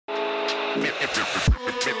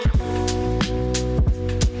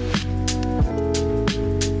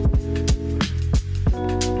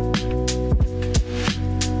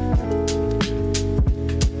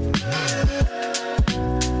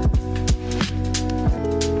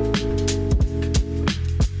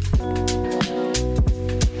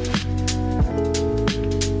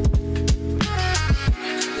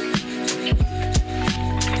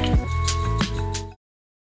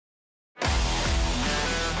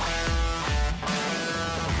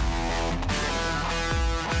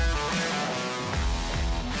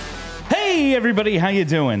Hey everybody, how you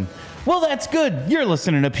doing? Well, that's good. You're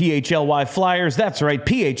listening to PHLY Flyers. That's right,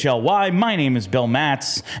 PHLY. My name is Bill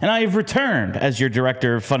Matz, and I have returned as your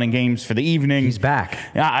director of fun and games for the evening. He's back.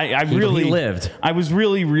 He lived. I was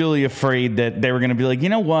really afraid that they were going to be like, you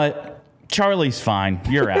know what? Charlie's fine.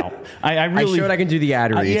 You're out. I showed I can do the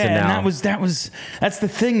ad reads. Yeah, and that's the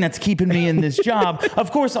thing that's keeping me in this job.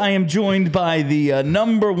 Of course, I am joined by the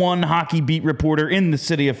number one hockey beat reporter in the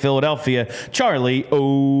city of Philadelphia, Charlie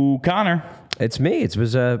O'Connor. It's me. It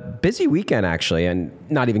was a busy weekend, actually, and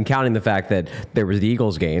not even counting the fact that there was the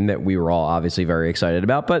Eagles game that we were all obviously very excited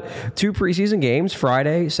about. But 2 preseason games,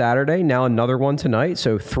 Friday, Saturday, now another one tonight,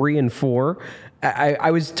 so 3 and 4. I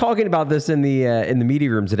was talking about this in the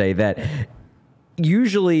media room today that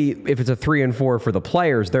usually if it's a 3 and 4 for the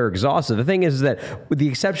players, they're exhausted. The thing is that with the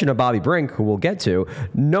exception of Bobby Brink, who we'll get to,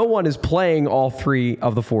 no one is playing all 3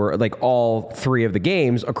 of the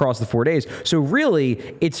games across the 4 days. So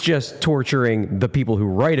really, it's just torturing the people who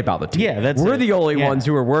write about the team. Yeah, we're the only ones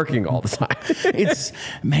who are working all the time.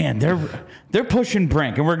 They're pushing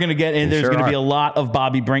Brink, and we're going to get in. There's going to be a lot of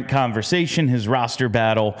Bobby Brink conversation, his roster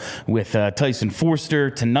battle with Tyson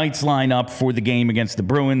Forster, tonight's lineup for the game against the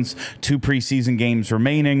Bruins, 2 preseason games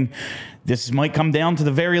remaining. This might come down to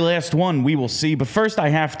the very last one. We will see. But first, I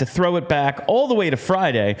have to throw it back all the way to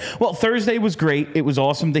Friday. Well, Thursday was great. It was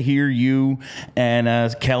awesome to hear you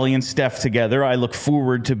and Kelly and Steph together. I look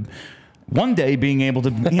forward to one day being able to,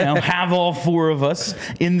 have all 4 of us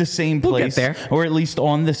in the same place, we'll get there, or at least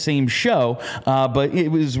on the same show. But it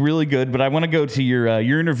was really good. But I want to go to your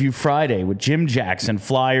interview Friday with Jim Jackson,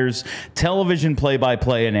 Flyers television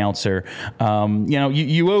play-by-play announcer.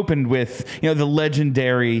 You opened with the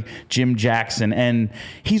legendary Jim Jackson, and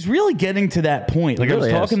he's really getting to that point. Like, I was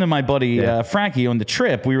talking to my buddy Frankie on the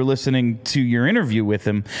trip. We were listening to your interview with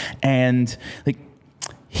him, and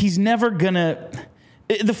he's never gonna.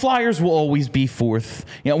 The Flyers will always be 4th.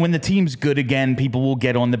 When the team's good again, people will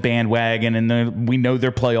get on the bandwagon, and we know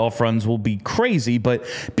their playoff runs will be crazy. But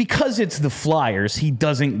because it's the Flyers, he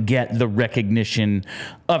doesn't get the recognition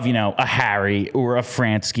of, a Harry or a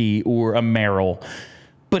Fransky or a Merrill.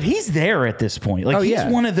 But he's there at this point. He's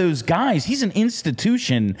one of those guys. He's an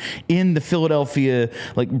institution in the Philadelphia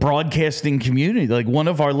broadcasting community, one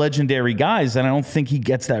of our legendary guys. And I don't think he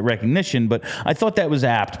gets that recognition. But I thought that was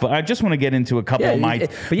apt. But I just want to get into a couple of my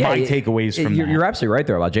takeaways from that. You're absolutely right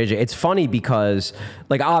there about JJ. It's funny because,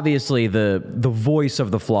 obviously the voice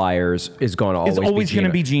of the Flyers is going to always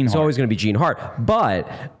be Gene Hart. It's always going to be Gene Hart. But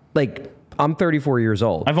I'm 34 years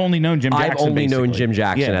old. I've only known Jim Jackson. I've only known Jim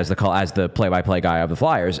Jackson as the play-by-play guy of the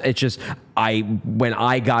Flyers. It's just when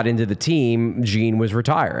I got into the team, Gene was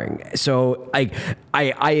retiring. So I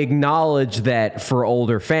acknowledge that for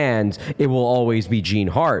older fans, it will always be Gene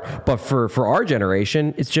Hart. But for our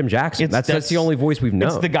generation, it's Jim Jackson. That's the only voice we've known.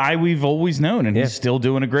 It's the guy we've always known, and he's still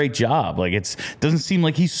doing a great job. It doesn't seem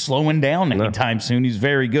like he's slowing down anytime soon. He's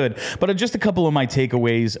very good. But just a couple of my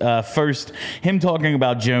takeaways. First, him talking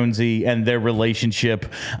about Jonesy and their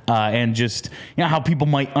relationship, and just how people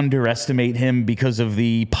might underestimate him because of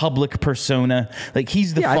the public persona.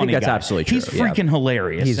 He's the funny guy. I think that's absolutely true. He's freaking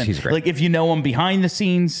hilarious. He's great. If you know him behind the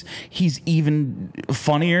scenes, he's even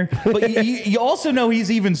funnier. But you also know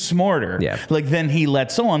he's even smarter. Yeah. Than he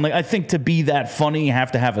lets on. I think to be that funny, you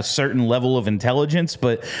have to have a certain level of intelligence.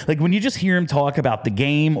 But when you just hear him talk about the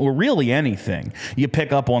game or really anything, you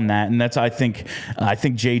pick up on that. And that's I think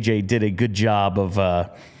JJ did a good job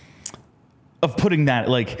of putting that,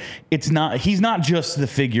 he's not just the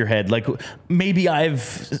figurehead. Maybe I've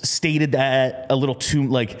stated that a little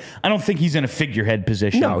too, I don't think he's in a figurehead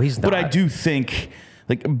position. No, he's not. But I do think,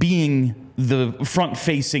 being the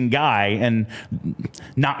front-facing guy and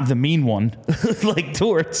not the mean one,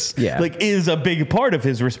 Torts, is a big part of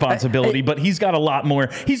his responsibility. But he's got a lot more.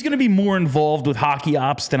 He's going to be more involved with hockey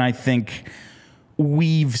ops than I think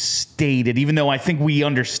we've stated. Even though I think we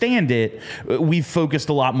understand it, we've focused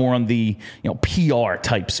a lot more on the PR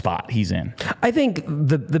type spot he's in. I think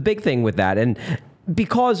the big thing with that, and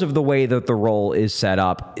because of the way that the role is set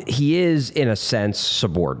up, he is, in a sense,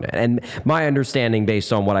 subordinate. And my understanding,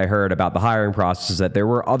 based on what I heard about the hiring process, is that there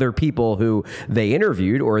were other people who they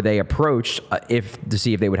interviewed or they approached to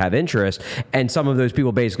see if they would have interest. And some of those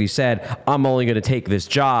people basically said, I'm only going to take this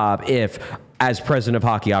job if, as president of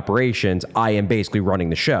hockey operations, I am basically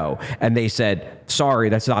running the show. And they said, sorry,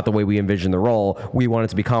 that's not the way we envision the role. We want it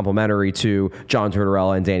to be complementary to John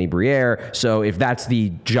Tortorella and Danny Briere. So if that's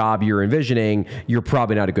the job you're envisioning, you're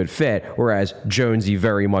probably not a good fit. Whereas Jonesy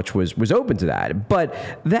very much was open to that. But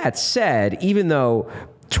that said, even though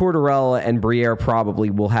Tortorella and Briere probably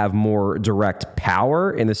will have more direct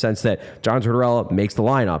power in the sense that John Tortorella makes the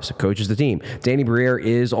lineups, coaches the team. Danny Briere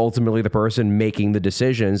is ultimately the person making the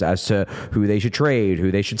decisions as to who they should trade,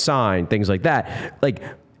 who they should sign, things like that. Like,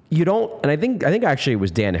 you don't, and I think actually it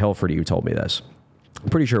was Dan Hilferty who told me this. I'm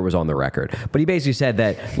pretty sure it was on the record, but he basically said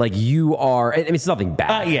that, like, you are, and it's nothing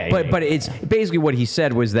bad, but it's basically what he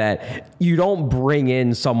said was that you don't bring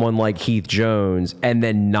in someone like Heath Jones and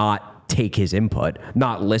then not take his input,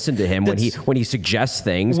 not listen to him when he suggests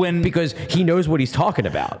things, because he knows what he's talking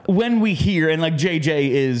about. When we hear, and like JJ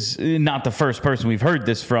is not the first person we've heard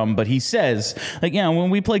this from, but he says, like, when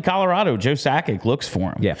we play Colorado, Joe Sakic looks for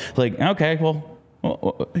him. Yeah. Like, okay, well,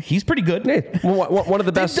 he's pretty good. Yeah. One of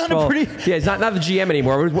the best. He's not the GM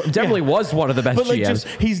anymore. Definitely was one of the best GMs.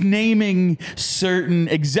 He's naming certain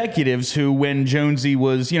executives who, when Jonesy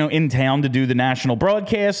was in town to do the national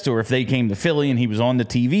broadcast, or if they came to Philly and he was on the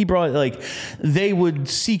TV they would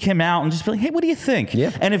seek him out and just be like, hey, what do you think?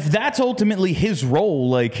 Yeah. And if that's ultimately his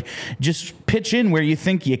role, like, just pitch in where you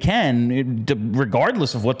think you can,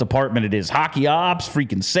 regardless of what department it is, hockey ops,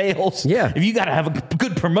 freaking sales. Yeah. If you got to have a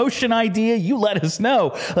good promotion idea, you let us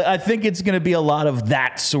know. I think it's going to be a lot of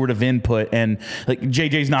that sort of input, and like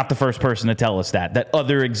JJ's not the first person to tell us that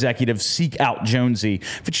other executives seek out Jonesy.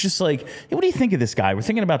 If it's just like, hey, what do you think of this guy? We're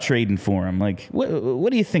thinking about trading for him. Like,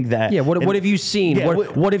 what do you think that? Yeah. What have you seen? Yeah,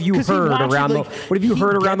 what have you heard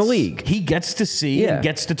around the league? He gets to see and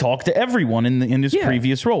gets to talk to everyone in his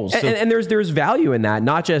previous roles. So. And there's value in that.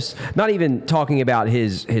 Not even talking about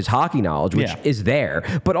his hockey knowledge, which is there,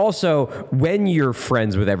 but also when you're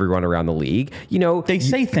friends with everyone around the league, they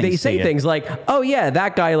say things like, oh yeah,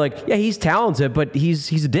 that guy, like, yeah, he's talented, but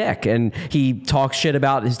he's a dick, and he talks shit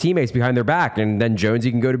about his teammates behind their back. And then Jonesy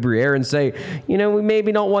can go to Briere and say, we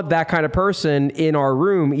maybe don't want that kind of person in our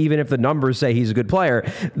room, even if the numbers say he's a good player.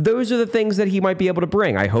 Those are the things that he might be able to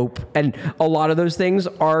bring, I hope. And a lot of those things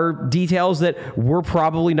are details that we're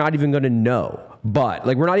probably not even going to know. But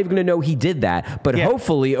we're not even going to know he did that. But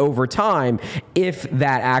hopefully over time, if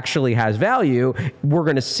that actually has value, we're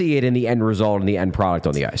going to see it in the end result and the end product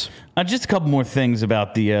on the ice. Just a couple more things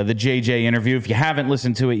about the JJ interview. If you haven't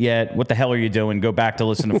listened to it yet, what the hell are you doing? Go back to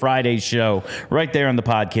listen to Friday's show right there on the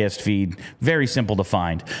podcast feed. Very simple to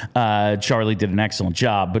find. Charlie did an excellent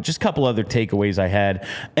job. But just a couple other takeaways I had.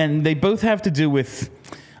 And they both have to do with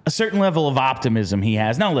a certain level of optimism he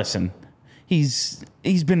has. Now, listen.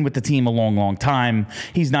 He's been with the team a long, long time.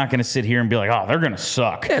 He's not going to sit here and be like, oh, they're going to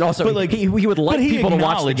suck. And also, but he would like people to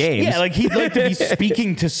watch the games. Yeah, like he'd like to be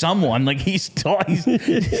speaking to someone. Like he's telling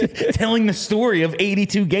the story of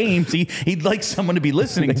 82 games. He'd like someone to be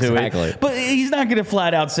listening to it. But he's not going to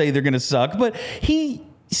flat out say they're going to suck. But he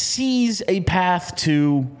sees a path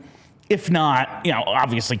to, if not,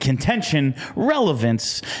 obviously contention,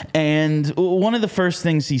 relevance. And one of the first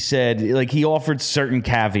things he said, like, he offered certain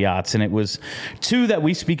caveats, and it was two that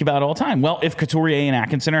we speak about all the time. Well, if Couturier and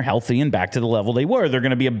Atkinson are healthy and back to the level they were, they're going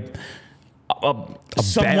to be a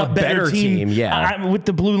somewhat better team. Yeah. With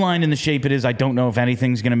the blue line in the shape it is, I don't know if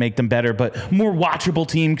anything's going to make them better, but more watchable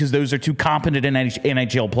team because those are two competent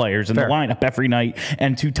NHL players in the lineup every night,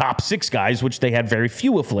 and two top six guys, which they had very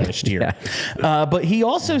few of last year. But he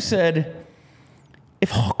also said,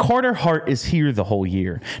 if Carter Hart is here the whole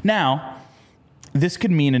year. Now, this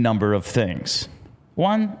could mean a number of things.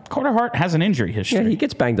 One, Carter Hart has an injury history. Yeah, he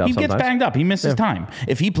gets banged up sometimes. He misses time.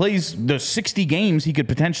 If he plays the 60 games he could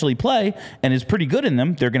potentially play and is pretty good in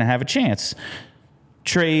them, they're going to have a chance.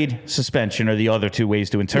 Trade, suspension are the other two ways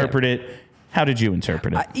to interpret it. How did you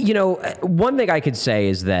interpret it? One thing I could say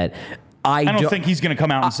is that I don't think he's going to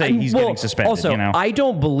come out and say he's getting suspended. Also, I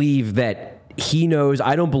don't believe that he knows.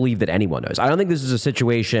 I don't believe that anyone knows. I don't think this is a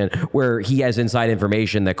situation where he has inside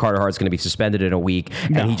information that Carter Hart's going to be suspended in a week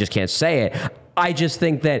and he just can't say it. I just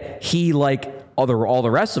think that he, like all the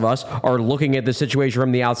rest of us, are looking at the situation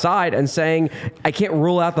from the outside and saying, I can't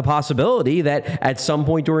rule out the possibility that at some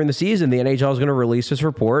point during the season, the NHL is going to release this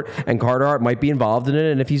report and Carter Hart might be involved in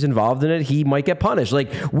it. And if he's involved in it, he might get punished.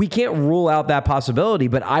 Like, we can't rule out that possibility,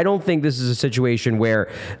 but I don't think this is a situation where,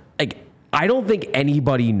 like, I don't think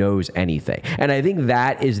anybody knows anything. And I think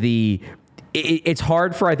that is it's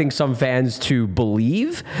hard for, I think, some fans to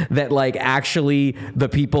believe that, like, actually the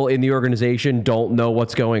people in the organization don't know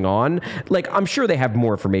what's going on. Like, I'm sure they have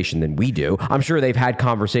more information than we do. I'm sure they've had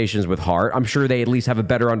conversations with Hart. I'm sure they at least have a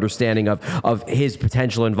better understanding of his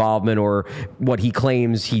potential involvement or what he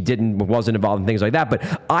claims he wasn't involved in, things like that.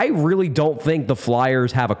 But I really don't think the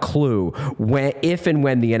Flyers have a clue if and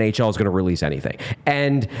when the NHL is going to release anything.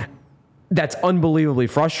 And that's unbelievably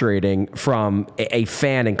frustrating from a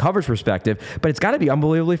fan and coverage perspective, but it's got to be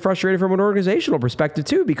unbelievably frustrating from an organizational perspective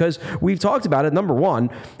too, because we've talked about it. Number one,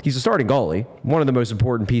 he's a starting goalie, one of the most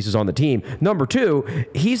important pieces on the team. Number two,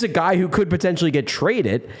 he's a guy who could potentially get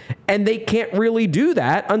traded, and they can't really do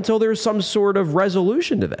that until there's some sort of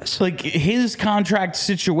resolution to this. Like, his contract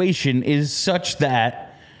situation is such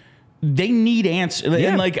that they need answers.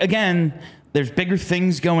 Yeah. And, like, again, there's bigger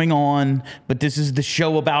things going on, but this is the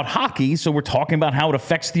show about hockey, so we're talking about how it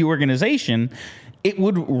affects the organization. It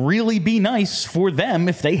would really be nice for them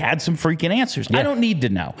if they had some freaking answers. Yeah. I don't need to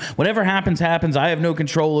know. Whatever happens, happens. I have no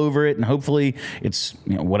control over it, and hopefully it's,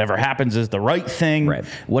 whatever happens is the right thing, right.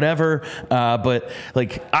 Whatever. But,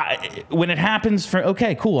 like, when it happens,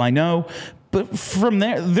 okay, cool, I know. But from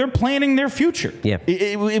there, they're planning their future. Yeah.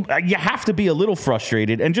 You have to be a little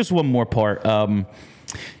frustrated. And just one more part.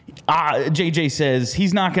 JJ says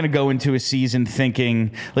he's not going to go into a season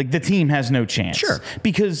thinking like the team has no chance. Sure.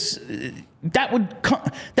 Because that would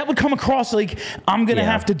come across like I'm going to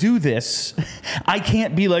have to do this. I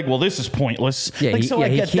can't be like, well, this is pointless. Yeah, like,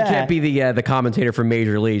 he can't be the commentator from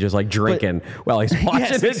Major League just like drinking while he's watching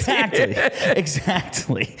yes, this.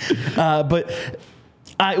 Exactly. But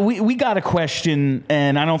we got a question,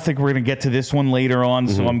 and I don't think we're going to get to this one later on,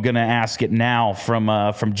 so I'm going to ask it now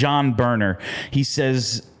from John Berner. He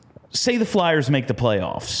says, say the Flyers make the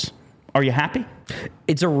playoffs. Are you happy?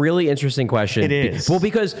 It's a really interesting question. It is. Well,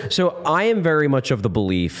 because I am very much of the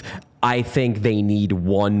belief I think they need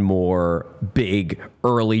one more big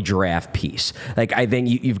early draft piece. Like, I think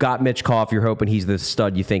you've got Mitch Koff. You're hoping he's the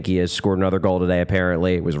stud you think he is. Scored another goal today,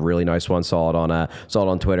 apparently. It was a really nice one. Saw it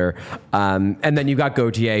on Twitter. And then you got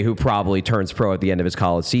Gauthier, who probably turns pro at the end of his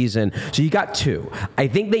college season. So you got two. I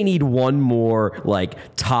think they need one more,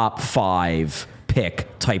 like, top 5 pick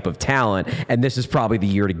type of talent, and this is probably the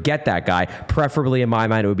year to get that guy. Preferably, in my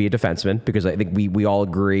mind, it would be a defenseman, because I think we all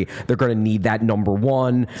agree they're going to need that number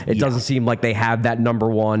one. It doesn't seem like they have that number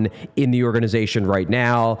one in the organization right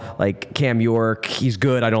now. Like Cam York, he's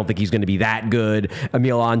good. I don't think he's going to be that good.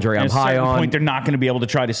 Emil Andre, I'm high on. At some point, they're not going to be able to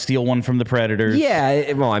try to steal one from the Predators.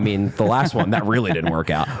 Yeah, well, I mean, the last one, that really didn't work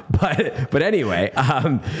out. But anyway.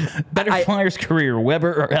 Better Flyers career,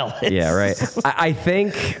 Weber or Ellis? Yeah, right. I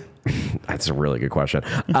think... That's a really good question.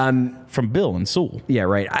 From Bill and Sewell. Yeah,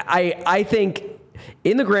 right. I think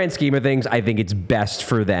in the grand scheme of things, I think it's best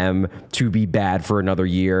for them to be bad for another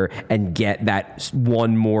year and get that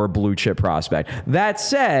one more blue chip prospect. That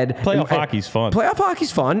said, playoff hockey's fun. Playoff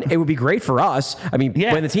hockey's fun. It would be great for us. I mean,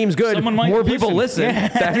 when the team's good, more people listen. Yeah.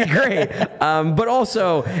 That'd be great. But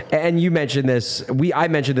also, and you mentioned this, I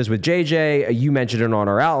mentioned this with JJ, you mentioned it on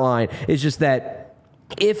our outline, it's just that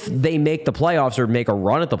if they make the playoffs or make a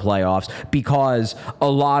run at the playoffs, because a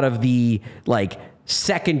lot of the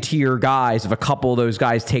second tier guys, if a couple of those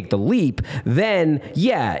guys take the leap, then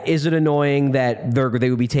is it annoying that they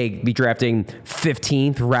would be drafting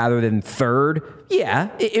 15th rather than 3rd? Yeah,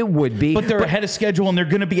 it would be. But they're ahead of schedule, and they're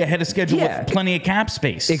going to be ahead of schedule with plenty of cap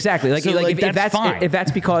space. Exactly. If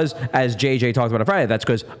that's because, as JJ talked about on Friday, that's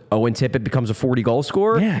because Owen Tippett becomes a 40-goal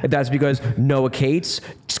scorer. Yeah. If that's because Noah Cates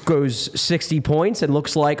goes 60 points and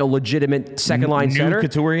looks like a legitimate second-line center.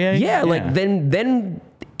 Couturier? Yeah, then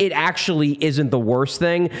it actually isn't the worst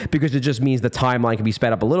thing, because it just means the timeline can be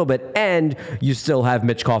sped up a little bit, and you still have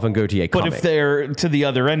Mitch Koff and Gauthier coming. But if they're to the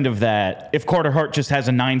other end of that, if Carter Hart just has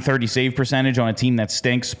a .930 save percentage on a team that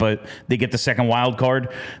stinks, but they get the second wild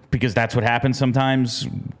card, because that's what happens sometimes,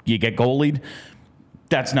 you get goalied,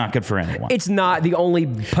 that's not good for anyone. It's not the only...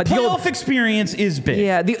 Playoff experience is big.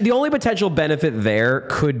 Yeah, the only potential benefit there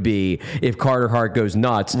could be if Carter Hart goes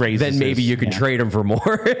nuts, then maybe you can trade him for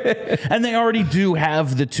more. And they already do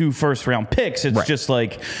have the 2 first-round picks. It's just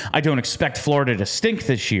like, I don't expect Florida to stink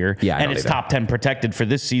this year. Yeah, and it's top 10 protected for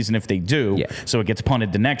this season if they do. Yeah. So it gets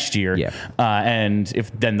punted to next year. Yeah. And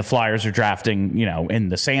if then the Flyers are drafting, in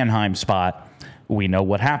the Sanheim spot, we know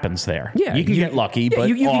what happens there. Yeah, you can get lucky, but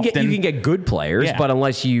you often can get good players, Yeah. but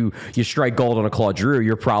unless you strike gold on a Claude Giroux,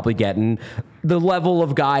 you're probably getting the level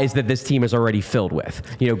of guys that this team is already filled with.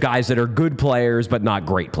 Guys that are good players but not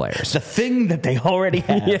great players. the thing that they already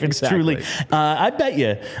have. Yeah, It's exactly. truly. I bet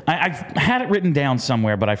you. I've had it written down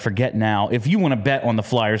somewhere, but I forget now. If you want to bet on the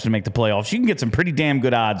Flyers to make the playoffs, you can get some pretty damn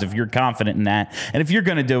good odds if you're confident in that. And if you're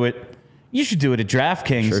going to do it, you should do it at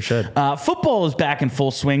DraftKings. Sure should. Football is back in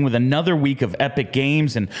full swing with another week of epic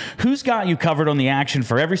games. And who's got you covered on the action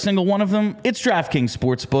for every single one of them? It's DraftKings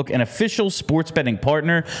Sportsbook, an official sports betting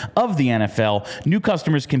partner of the NFL. New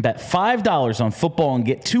customers can bet $5 on football and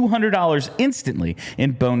get $200 instantly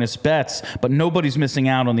in bonus bets. But nobody's missing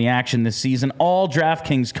out on the action this season. All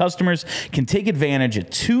DraftKings customers can take advantage of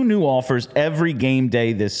 2 new offers every game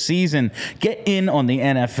day this season. Get in on the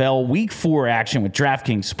NFL Week 4 action with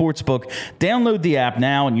DraftKings Sportsbook. Download the app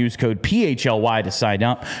now and use code PHLY to sign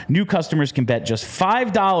up. New customers can bet just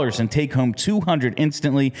 $5 and take home $200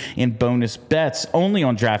 instantly in bonus bets only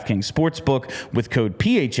on DraftKings Sportsbook with code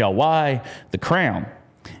PHLY. The crown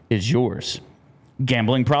is yours.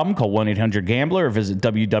 Gambling problem? Call 1-800-GAMBLER or visit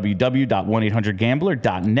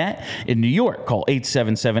www.1800gambler.net. In New York, call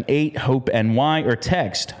 877-8-HOPE-NY or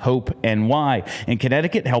text HOPE-NY. In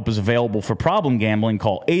Connecticut, help is available for problem gambling.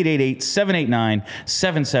 Call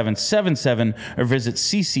 888-789-7777 or visit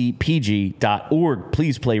ccpg.org.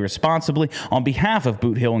 Please play responsibly. On behalf of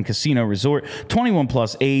Boot Hill and Casino Resort, 21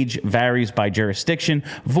 plus, age varies by jurisdiction,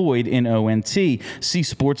 void in ONT. See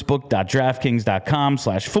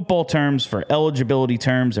sportsbook.draftkings.com/football terms for eligibility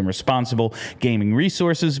terms and responsible gaming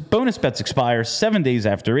resources. Bonus bets expire 7 days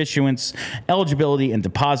after issuance. Eligibility and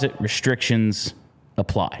deposit restrictions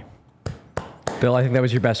apply. Bill, I think that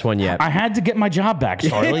was your best one yet. I had to get my job back,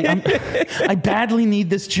 Charlie. I badly need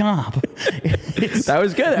this job. That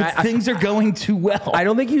was good. Things are going too well. I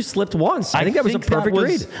don't think you slipped once. I think that was a perfect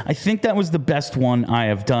read. I think that was the best one I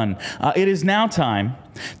have done. It is now time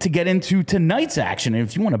to get into tonight's action. And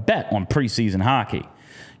if you want to bet on preseason hockey,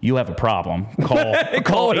 you have a problem. Call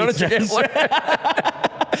 877.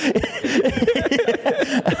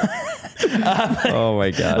 Oh my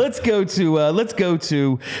God! Let's go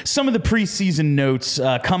to some of the preseason notes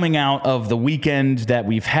coming out of the weekend that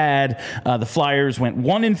we've had. The Flyers went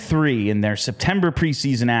 1-3 in their September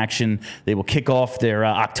preseason action. They will kick off their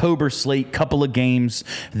October slate. Couple of games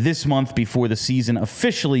this month before the season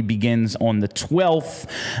officially begins on the 12th.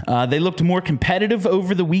 They looked more competitive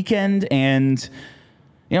over the weekend, and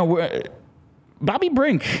Bobby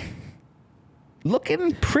Brink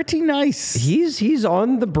looking pretty nice. He's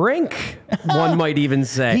on the brink, one might even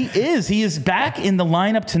say. He is back in the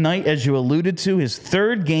lineup tonight, as you alluded to. His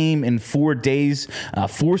 3rd game in 4 days.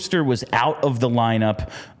 Forster was out of the lineup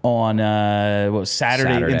on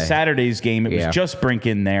Saturday. In Saturday's game, it was just Brink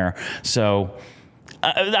in there. So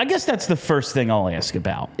I guess that's the first thing I'll ask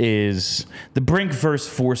about is the Brink versus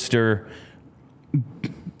Forster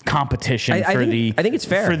competition. I think it's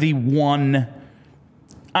fair for the one.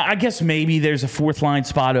 I guess maybe there's a 4th line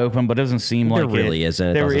spot open, but it doesn't seem like there really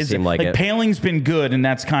isn't. It doesn't seem like it. Paling's been good, and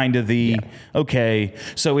that's kind of the okay.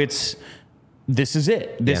 So this is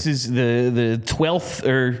it. This is the 12th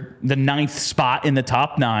or the 9th spot in the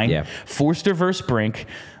top 9. Yeah. Forster versus Brink.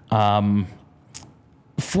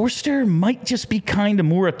 Forster might just be kind of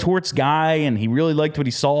more a Torts guy, and he really liked what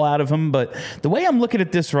he saw out of him. But the way I'm looking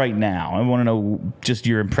at this right now, I want to know just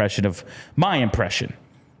your impression of my impression.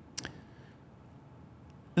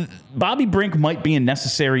 Bobby Brink might be a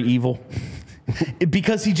necessary evil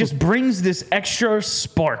because he just brings this extra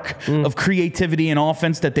spark of creativity and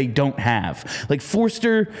offense that they don't have. Like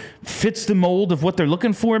Forster fits the mold of what they're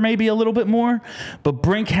looking for maybe a little bit more, but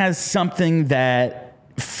Brink has something that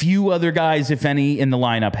few other guys, if any, in the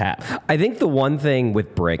lineup have. I think the one thing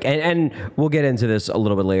with Brink, and we'll get into this a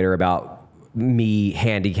little bit later about me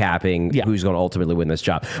handicapping who's going to ultimately win this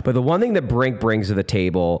job. But the one thing that Brink brings to the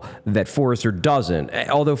table that Forrester doesn't,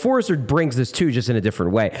 although Forrester brings this too, just in a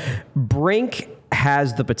different way, Brink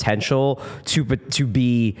has the potential to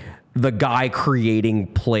be the guy creating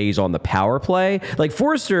plays on the power play. Like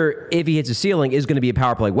Forrester, if he hits a ceiling, is going to be a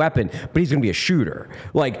power play weapon, but he's going to be a shooter.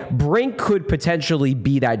 Like Brink could potentially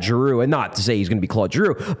be that Giroux, and not to say he's going to be Claude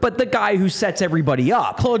Giroux, but the guy who sets everybody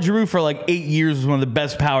up. Claude Giroux for like 8 years was one of the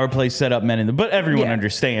best power play setup men in the, but everyone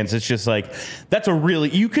understands. It's just like,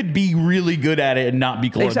 you could be really good at it and not be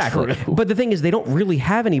Claude Giroux. But the thing is, they don't really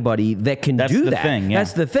have anybody that can do that.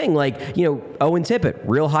 That's the thing. Like, Owen Tippett,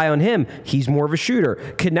 real high on him. He's more of a shooter.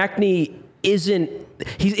 Konechny isn't.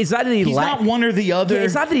 It's not that he's not one or the other. Yeah,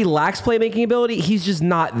 it's not that he lacks playmaking ability. He's just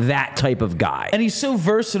not that type of guy. And he's so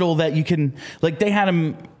versatile that you can, like, they had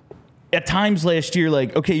him at times last year,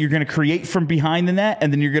 like, okay, you're going to create from behind the net,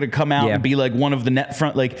 and then you're going to come out and be like one of the net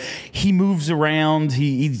front. Like, he moves around.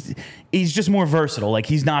 He's just more versatile. Like,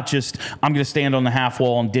 he's not just, I'm going to stand on the half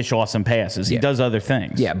wall and dish awesome passes. He does other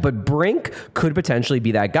things. Yeah, but Brink could potentially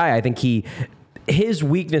be that guy. I think his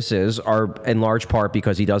weaknesses are in large part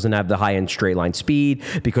because he doesn't have the high-end straight line speed,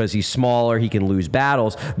 because he's smaller, he can lose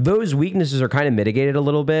battles. Those weaknesses are kind of mitigated a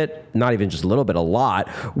little bit, not even just a little bit, a lot,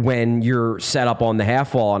 when you're set up on the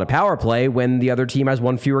half wall on a power play when the other team has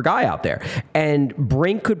one fewer guy out there. And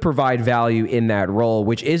Brink could provide value in that role,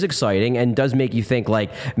 which is exciting and does make you think,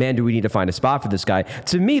 like, man, do we need to find a spot for this guy?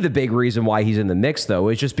 To me, the big reason why he's in the mix, though,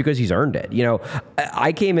 is just because he's earned it. You know,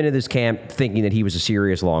 I came into this camp thinking that he was a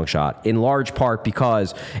serious long shot, in large part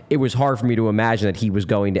because it was hard for me to imagine that he was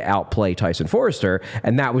going to outplay Tyson Forrester,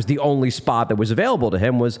 and that was the only spot that was available to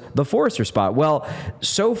him, was the Forrester spot. Well,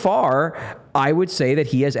 so far, I would say that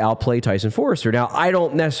he has outplayed Tyson Forrester. Now, I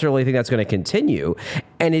don't necessarily think that's going to continue,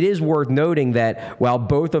 and it is worth noting that while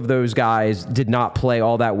both of those guys did not play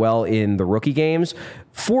all that well in the rookie games,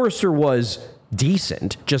 Forrester was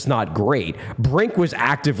decent, just not great. Brink was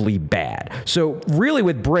actively bad. So really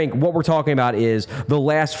with Brink, what we're talking about is the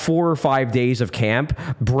last 4 or 5 days of camp,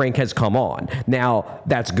 Brink has come on. Now,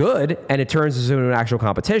 that's good, and it turns into an actual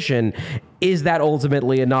competition. Is that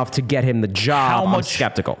ultimately enough to get him the job? I'm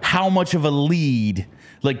skeptical. How much of a lead,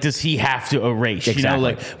 like, does he have to erase?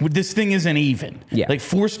 Exactly. You know, like, this thing isn't even. Yeah. Like,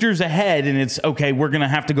 Forster's ahead, and it's, okay, we're going to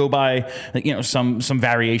have to go by, you know, some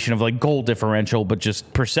variation of, like, goal differential, but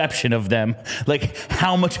just perception of them. Like,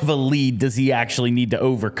 how much of a lead does he actually need to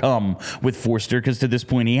overcome with Forster? Because to this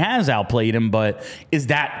point, he has outplayed him, but is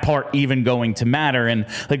that part even going to matter? And,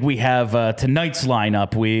 like, we have tonight's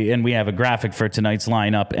lineup, we have a graphic for tonight's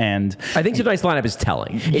lineup, and I think tonight's lineup is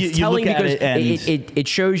telling. It's telling because it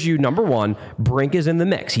shows you, number one, Brink is in the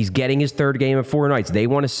mix. He's getting his third game of 4 nights. They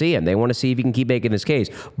want to see him. They want to see if he can keep making this case.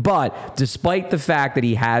 But despite the fact that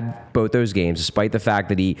he had both those games, despite the fact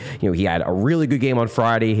that he had a really good game on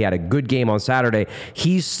Friday, he had a good game on Saturday,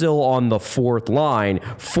 he's still on the 4th line.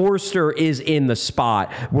 Forster is in the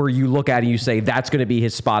spot where you look at it and you say that's going to be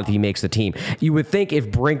his spot if he makes the team. You would think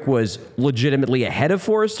if Brink was legitimately ahead of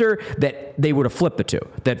Forster that they would have flipped the two.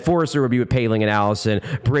 That Forster would be with Paling and Allison,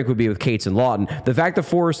 Brink would be with Cates and Lawton. The fact that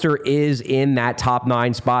Forster is in that top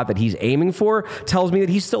 9 spot that he's aiming for tells me that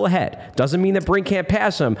he's still ahead. Doesn't mean that Brink can't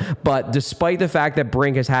pass him, but despite the fact that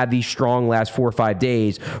Brink has had these strong last 4 or 5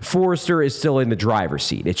 days, Forster is still in the driver's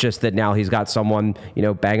seat. It's just that now he's got someone,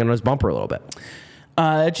 banging on his bumper a little bit.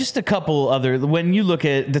 Just a couple other, when you look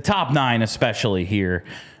at the top 9 especially here,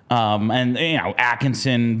 and,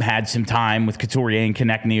 Atkinson had some time with Couturier and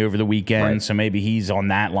Konechny over the weekend, right. So maybe he's on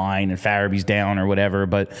that line and Farabee's down or whatever.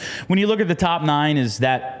 But when you look at the top 9, is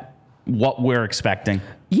that what we're expecting?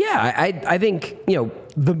 Yeah, I think,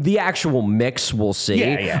 the actual mix we'll see.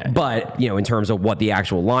 Yeah. But, in terms of what the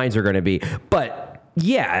actual lines are going to be. But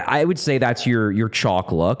yeah, I would say that's your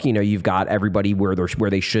chalk look. You've got everybody where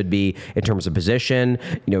they should be in terms of position.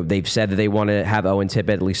 They've said that they want to have Owen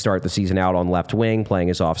Tippett at least start the season out on left wing, playing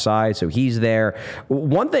his offside, so he's there.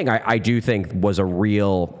 One thing I do think was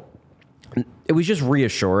it was just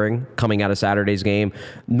reassuring coming out of Saturday's game.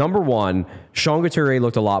 Number one, Sean Couturier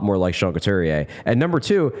looked a lot more like Sean Couturier. And number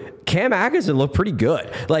two, Cam Atkinson looked pretty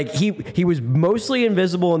good. Like, he was mostly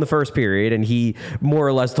invisible in the first period, and he more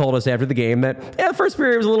or less told us after the game that, the first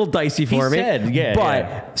period was a little dicey for me.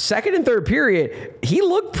 But second and third period, he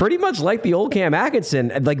looked pretty much like the old Cam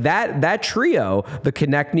Atkinson. Like, that trio, the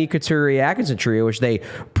Konechny, Couturier, Atkinson trio, which they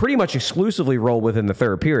pretty much exclusively rolled with in the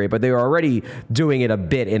third period, but they were already doing it a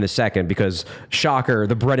bit in the second because, shocker,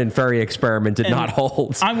 the Brendan Ferry experiment did not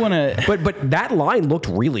hold. But that line looked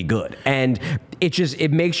really good, and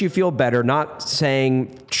it makes you feel better. Not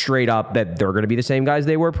saying straight up that they're going to be the same guys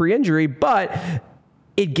they were pre-injury, but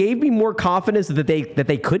it gave me more confidence that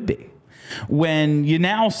they could be. When you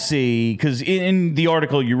now see, because in the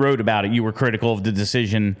article you wrote about it, you were critical of the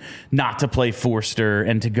decision not to play Forster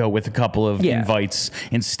and to go with a couple of invites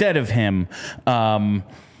instead of him.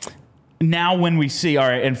 Now when we see, all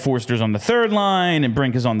right, and Forster's on the 3rd line and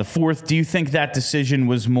Brink is on the 4th, do you think that decision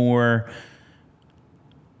was more...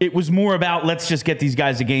 It was more about, let's just get these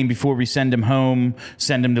guys a game before we send them home,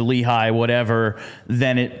 send them to Lehigh, whatever,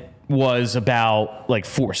 than it was about, like,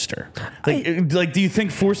 Forster? Do you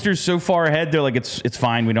think Forster's so far ahead, they're like, it's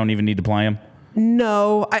fine, we don't even need to play him?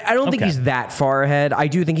 No, I don't think he's that far ahead. I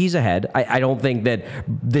do think he's ahead. I don't think that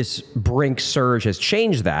this Brink surge has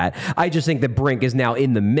changed that. I just think that Brink is now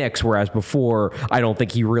in the mix, whereas before, I don't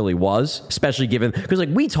think he really was, especially given, because like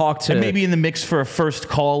we talked to... And maybe in the mix for a first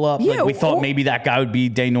call-up. Yeah, like we thought maybe that guy would be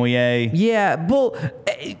Desnoyers. Yeah, well,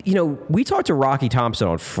 we talked to Rocky Thompson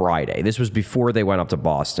on Friday. This was before they went up to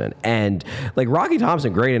Boston. And like Rocky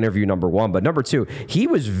Thompson, great interview, number one. But number two, he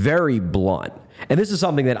was very blunt. And this is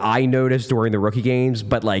something that I noticed during the rookie games,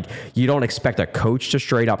 but like you don't expect a coach to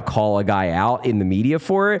straight up call a guy out in the media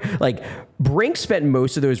for it. Like Brink spent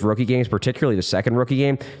most of those rookie games, particularly the second rookie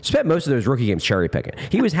game, spent most of those rookie games cherry picking.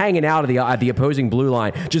 He was hanging out at the opposing blue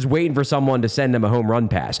line, just waiting for someone to send him a home run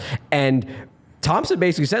pass. And Thompson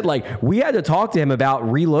basically said, like, we had to talk to him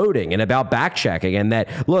about reloading and about back checking, and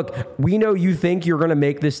that, look, we know you think you're going to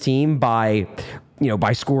make this team by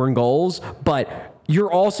scoring goals, but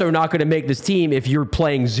you're also not going to make this team if you're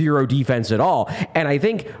playing zero defense at all. And I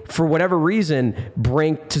think for whatever reason,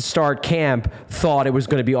 Brink to start camp thought it was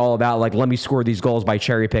going to be all about like, let me score these goals by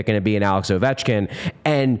cherry picking and being Alex Ovechkin.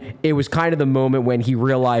 And it was kind of the moment when he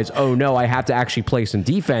realized, oh no, I have to actually play some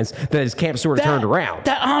defense, that his camp sort of turned around.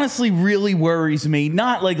 That honestly really worries me.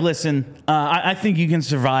 Not like, listen, I think you can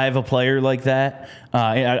survive a player like that.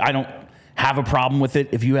 I don't have a problem with it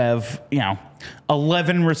if you have,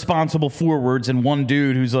 11 responsible forwards and one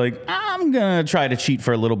dude who's like, I'm going to try to cheat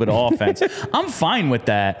for a little bit of offense. I'm fine with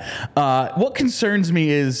that. What concerns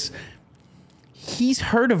me is he's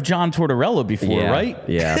heard of John Tortorella before, right?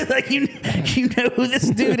 Yeah. Like you know who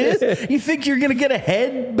this dude is? You think you're going to get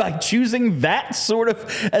ahead by choosing that sort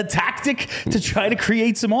of a tactic to try to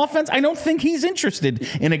create some offense? I don't think he's interested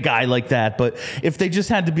in a guy like that. But if they just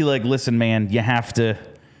had to be like, listen, man, you have to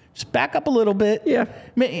just back up a little bit. Yeah.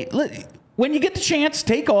 When you get the chance,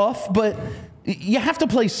 take off, but you have to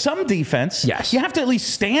play some defense. Yes. You have to at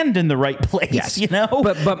least stand in the right place, yes.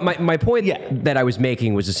 But my point that I was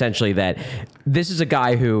making was essentially that this is a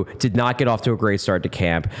guy who did not get off to a great start to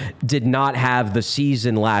camp, did not have the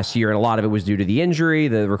season last year, and a lot of it was due to the injury,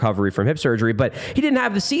 the recovery from hip surgery, but he didn't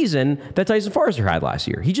have the season that Tyson Forrester had last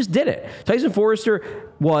year. He just did it. Tyson Forrester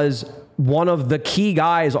was one of the key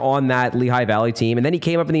guys on that Lehigh Valley team, and then he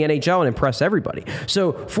came up in the NHL and impressed everybody.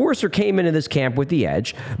 So Forrester came into this camp with the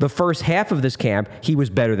edge. The first half of this camp, he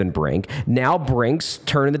was better than Brink. Now Brink's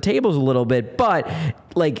turning the tables a little bit, but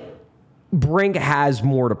like Brink has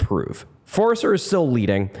more to prove. Forrester is still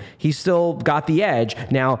leading. He's still got the edge.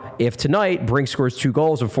 Now, if tonight Brink scores 2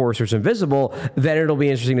 goals and Forrester's invisible, then it'll be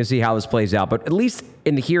interesting to see how this plays out. But at least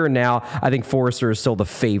in the here and now, I think Forrester is still the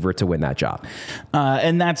favorite to win that job.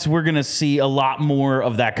 And we're going to see a lot more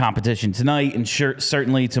of that competition tonight, and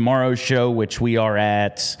certainly tomorrow's show, which we are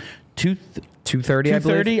at 2:30, I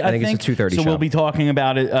believe. I think it's a 2:30 show. So we'll be talking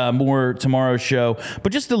about it more tomorrow's show,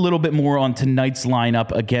 but just a little bit more on tonight's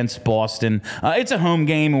lineup against Boston. It's a home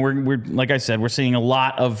game, and we're like I said, we're seeing a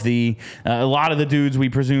lot of the dudes we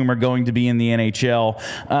presume are going to be in the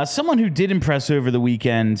NHL. Someone who did impress over the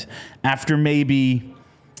weekend after maybe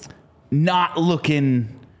not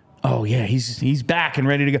looking. Oh yeah, he's back and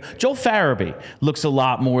ready to go. Joel Farabee looks a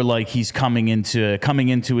lot more like he's coming into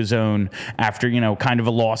his own after kind of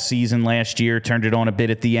a lost season last year. Turned it on a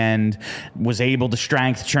bit at the end, was able to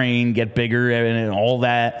strength train, get bigger, and all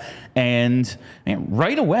that. And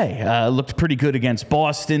right away looked pretty good against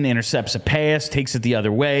Boston. Intercepts a pass, takes it the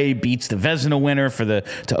other way, beats the Vezina winner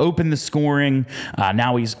to open the scoring.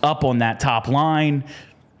 Now he's up on that top line.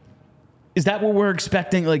 Is that what we're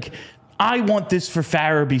expecting? Like, I want this for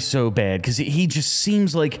Farabee so bad because he just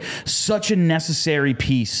seems like such a necessary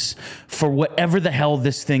piece for whatever the hell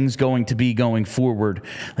this thing's going to be going forward.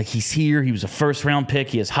 Like, he's here. He was a first-round pick.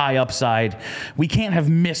 He has high upside. We can't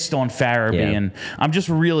have missed on Farabee, and I'm just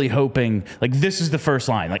really hoping, like, this is the first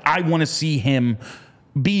line. Like, I want to see him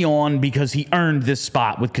be on because he earned this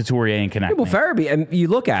spot with Couturier and Konechny. Well, Farabee, and you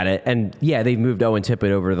look at it, and they've moved Owen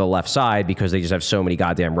Tippett over to the left side because they just have so many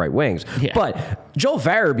goddamn right wings. Yeah. But Joel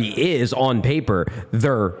Farabee is, on paper,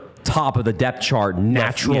 their top of the depth chart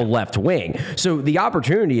natural left wing. So the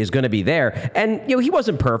opportunity is going to be there. And, he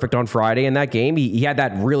wasn't perfect on Friday in that game. He had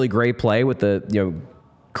that really great play with the,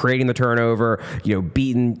 creating the turnover,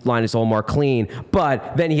 beating Linus Ullmark clean,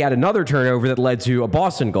 but then he had another turnover that led to a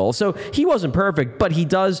Boston goal. So he wasn't perfect, but he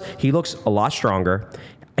looks a lot stronger.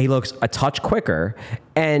 He looks a touch quicker,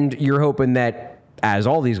 and you're hoping that, as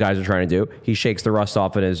all these guys are trying to do, he shakes the rust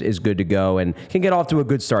off and is good to go and can get off to a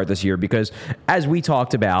good start this year because, as we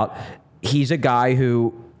talked about, he's a guy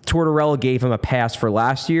who Tortorella gave him a pass for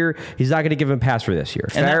last year. He's not going to give him a pass for this year.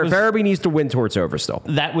 Farabee needs to win towards over still.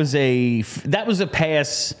 That was a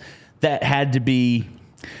pass that had to be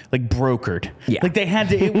like brokered. Yeah. Like they had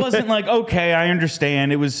to, it wasn't like, okay, I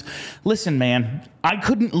understand. It was, listen, man, I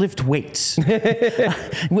couldn't lift weights.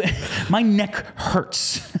 My neck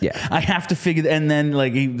hurts. Yeah. I have to figure, and then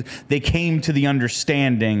like they came to the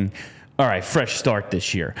understanding, all right, fresh start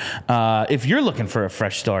this year. If you're looking for a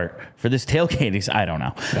fresh start for this tailgating, I don't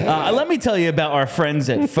know. Let me tell you about our friends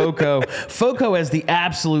at FOCO. FOCO has the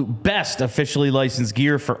absolute best officially licensed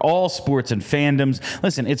gear for all sports and fandoms.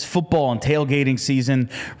 Listen, it's football and tailgating season.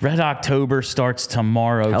 Red October starts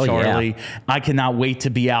tomorrow, Hell Charlie. yeah. I cannot wait to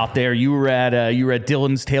be out there. You were at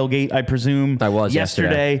Dylan's tailgate, I presume. I was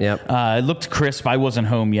yesterday. Yep. It looked crisp. I wasn't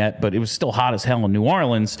home yet, but it was still hot as hell in New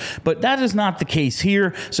Orleans. But that is not the case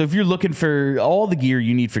here. So if you're looking for all the gear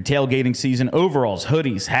you need for tailgating season, overalls,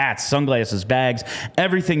 hoodies, hats, sunglasses, bags,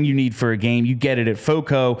 everything you need for a game, you get it at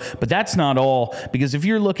FOCO. But that's not all, because if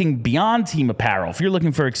you're looking beyond team apparel, if you're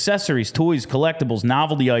looking for accessories, toys, collectibles,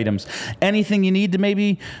 novelty items, anything you need to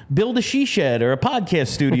maybe build a she shed or a podcast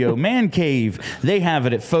studio, man cave, they have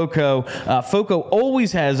it at FOCO. FOCO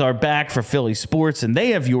always has our back for Philly sports, and they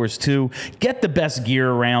have yours too. Get the best gear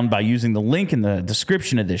around by using the link in the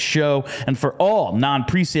description of this show. And for all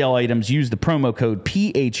non-presale items, use the promo code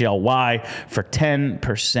PHLY for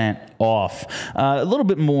 10% off. A little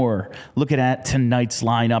bit more looking at tonight's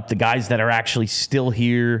lineup, the guys that are actually still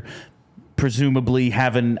here, presumably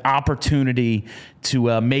have an opportunity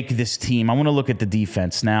to make this team. I want to look at the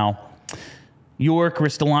defense now. York,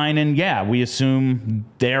 Ristolainen, yeah, we assume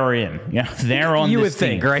they're in. Yeah, they're on you this would team.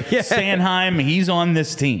 think, right? Yeah. Sanheim, he's on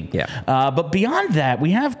this team. Yeah. But beyond that, we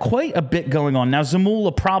have quite a bit going on. Now,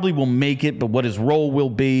 Zamula probably will make it, but what his role will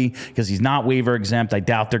be, because he's not waiver exempt, I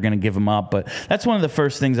doubt they're going to give him up. But that's one of the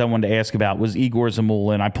first things I wanted to ask about was Igor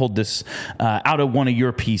Zamula, and I pulled this out of one of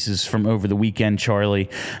your pieces from over the weekend, Charlie.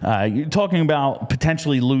 You're talking about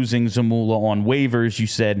potentially losing Zamula on waivers. You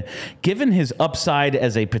said, given his upside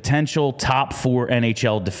as a potential top 4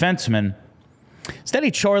 NHL defenseman, is that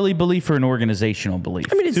a Charlie belief or an organizational belief?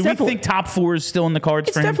 I mean, do we think top 4 is still in the cards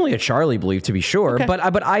for him? It's definitely a Charlie belief, to be sure. Okay.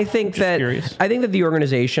 But I think curious. that the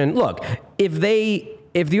organization, look, if the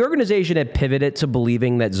organization had pivoted to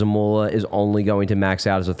believing that Zamula is only going to max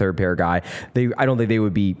out as a third pair guy, I don't think they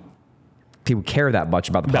would care that much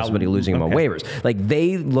about the possibility of losing him on waivers. Like,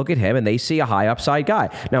 they look at him and they see a high upside guy.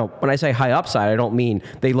 Now, when I say high upside, I don't mean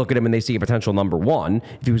they look at him and they see a potential number 1.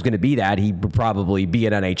 If he was going to be that, he would probably be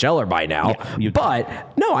an NHLer by now. Yeah,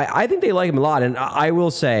 but no, I think they like him a lot. And I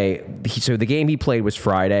will say, so the game he played was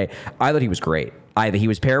Friday. I thought he was great. He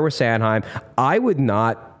was paired with Sanheim. I would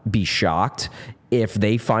not be shocked if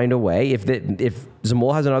they find a way, if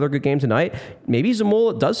Zamula has another good game tonight, maybe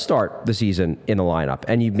Zamula does start the season in the lineup,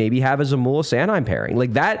 and you maybe have a Zamula-Sanheim pairing.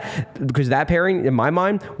 Like that, because that pairing, in my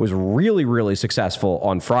mind, was really, really successful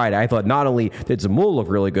on Friday. I thought not only did Zamula look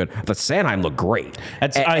really good, but Sanheim looked great.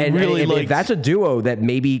 If that's a duo that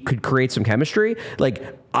maybe could create some chemistry,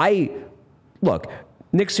 Nick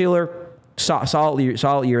Seeler,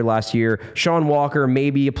 solid year last year. Sean Walker,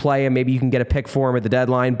 maybe you play him, maybe you can get a pick for him at the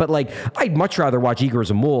deadline. But I'd much rather watch Igor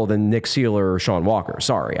Zamula than Nick Seeler or Sean Walker.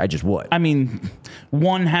 Sorry, I just would. I mean,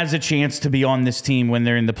 one has a chance to be on this team when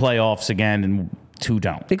they're in the playoffs again, and 2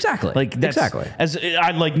 don't. Exactly. Exactly. As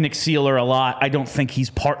I like Nick Seeler a lot, I don't think he's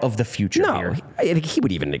part of the future here. He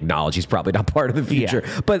would even acknowledge he's probably not part of the future.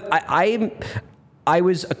 Yeah. But I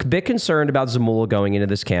was a bit concerned about Zamula going into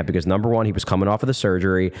this camp because, number 1, he was coming off of the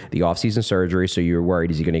surgery, the offseason surgery, so you were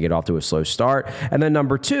worried, is he going to get off to a slow start? And then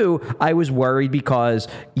number 2, I was worried because,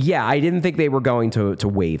 I didn't think they were going to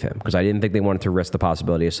waive him because I didn't think they wanted to risk the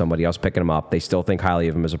possibility of somebody else picking him up. They still think highly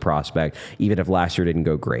of him as a prospect, even if last year didn't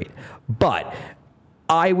go great. But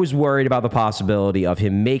I was worried about the possibility of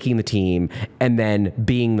him making the team and then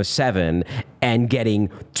being the 7 and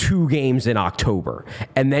getting 2 games in October.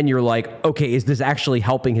 And then you're like, okay, is this actually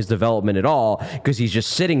helping his development at all? Because he's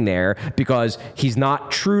just sitting there because he's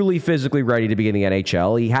not truly physically ready to be in the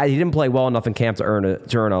NHL. He didn't play well enough in camp to earn a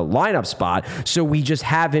lineup spot. So we just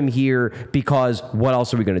have him here because what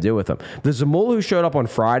else are we going to do with him? The Zamula who showed up on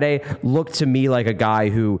Friday looked to me like a guy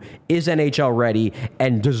who is NHL ready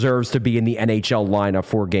and deserves to be in the NHL lineup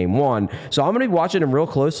for game 1. So I'm going to be watching him real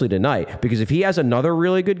closely tonight because if he has another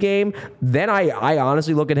really good game, then I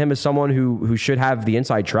honestly look at him as someone who should have the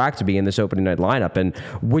inside track to be in this opening night lineup. And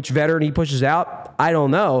which veteran he pushes out, I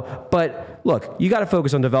don't know. But look, you got to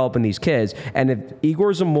focus on developing these kids. And if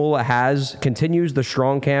Igor Zamula continues the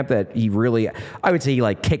strong camp that he really, I would say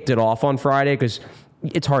he kicked it off on Friday, because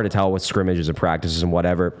it's hard to tell with scrimmages and practices and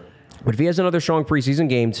whatever. But if he has another strong preseason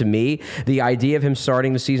game, to me, the idea of him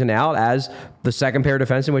starting the season out as the second pair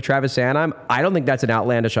defenseman with Travis Sanheim, I don't think that's an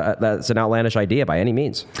outlandish idea by any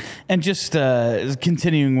means. And just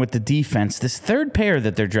continuing with the defense, this third pair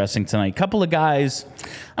that they're dressing tonight, couple of guys,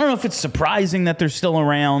 I don't know if it's surprising that they're still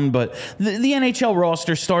around, but the NHL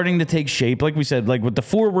roster starting to take shape. Like we said, like with the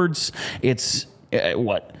forwards, it's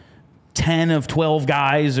 10 of 12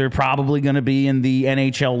 guys are probably going to be in the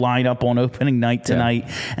NHL lineup on opening night tonight.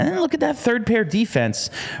 Yeah. And then look at that third pair defense.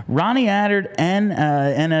 Ronnie Attard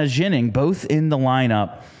and Ginning both in the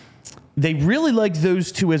lineup. They really liked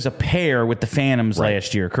those two as a pair with the Phantoms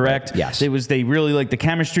last year, correct? Right. Yes. They really liked the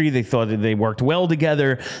chemistry. They thought that they worked well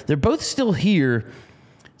together. They're both still here.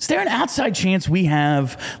 Is there an outside chance we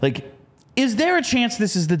have, is there a chance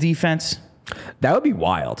this is the defense? That would be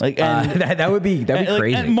wild. That would be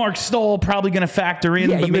crazy. And Mark Stahl probably going to factor in,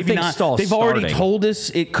 but maybe not. They've already told us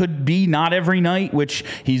it could be not every night, which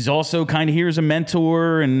he's also kind of here as a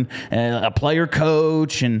mentor and a player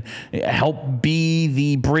coach and help be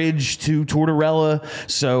the bridge to Tortorella.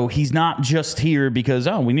 So he's not just here because,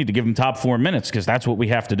 we need to give him top 4 minutes because that's what we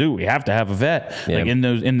have to do. We have to have a vet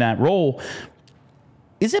in that role.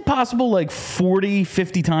 Is it possible 40,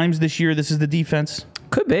 50 times this year this is the defense?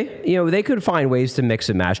 Could be. They could find ways to mix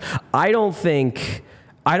and match. I don't think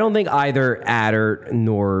either Attard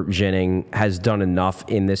nor Ginning has done enough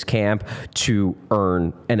in this camp to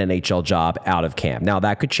earn an NHL job out of camp. Now,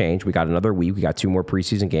 that could change. We got another week. We got 2 more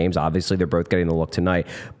preseason games. Obviously, they're both getting the look tonight.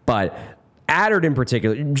 But Attard in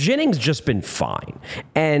particular, Ginning's just been fine.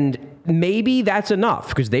 And maybe that's enough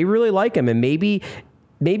because they really like him. And maybe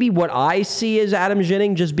what I see is Adam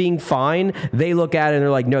Ginning just being fine. They look at it and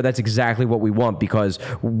they're like, no, that's exactly what we want because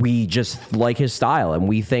we just like his style. And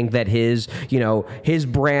we think that his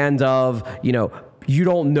brand of, you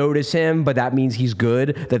don't notice him, but that means he's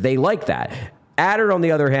good, that they like that. Attard, on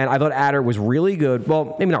the other hand, I thought Attard was really good.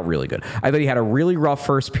 Well, maybe not really good. I thought he had a really rough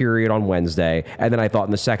first period on Wednesday, and then I thought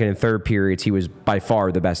in the second and third periods, he was by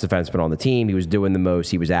far the best defenseman on the team. He was doing the most.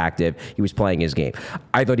 He was active. He was playing his game.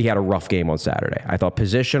 I thought he had a rough game on Saturday. I thought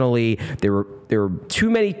positionally, there were too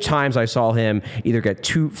many times I saw him either get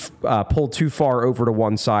pulled too far over to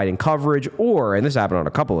one side in coverage, or, and this happened on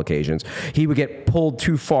a couple occasions, he would get pulled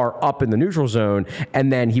too far up in the neutral zone,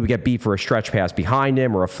 and then he would get beat for a stretch pass behind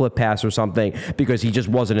him or a flip pass or something, because he just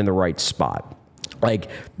wasn't in the right spot.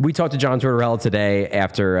 We talked to John Tortorella today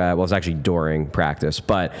after, it was actually during practice,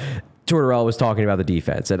 but Tortorella was talking about the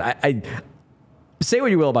defense. And I say what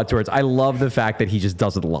you will about Torts. I love the fact that he just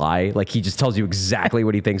doesn't lie. He just tells you exactly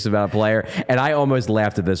what he thinks about a player. And I almost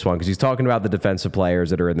laughed at this one because he's talking about the defensive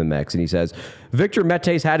players that are in the mix. And he says, Victor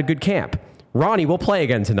Mete's had a good camp. Ronnie will play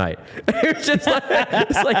again tonight. It's just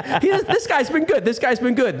this guy's been good. This guy's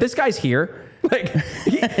been good. This guy's here.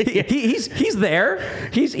 He's there.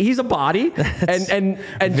 He's a body. And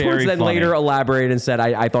Torts then later elaborated and said,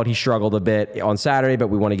 I thought he struggled a bit on Saturday, but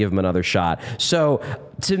we want to give him another shot. So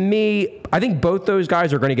to me, I think both those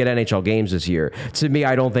guys are going to get NHL games this year. To me,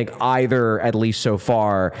 I don't think either, at least so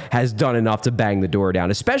far, has done enough to bang the door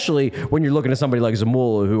down, especially when you're looking at somebody like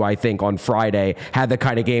Zamula, who I think on Friday had the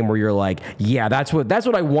kind of game where you're like, yeah, that's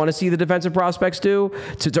what I want to see the defensive prospects do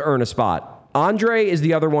to earn a spot. Andre is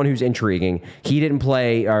the other one who's intriguing. He didn't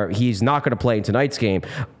play, or he's not going to play in tonight's game.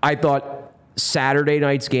 I thought Saturday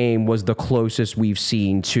night's game was the closest we've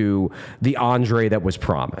seen to the Andre that was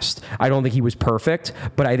promised. I don't think he was perfect,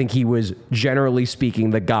 but I think he was, generally speaking,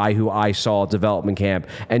 the guy who I saw at development camp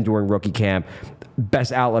and during rookie camp.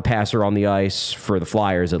 Best outlet passer on the ice for the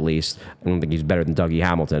Flyers, at least. I don't think he's better than Dougie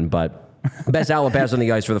Hamilton, but best outlet pass on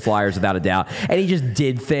the ice for the Flyers, without a doubt. And he just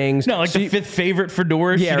did things. No, the fifth favorite for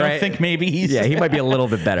Doris. Yeah, you don't think maybe he's... Yeah, he might be a little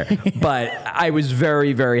bit better. But I was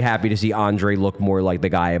very, very happy to see Andre look more like the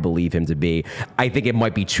guy I believe him to be. I think it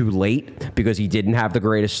might be too late because he didn't have the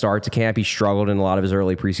greatest start to camp. He struggled in a lot of his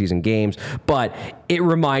early preseason games. But it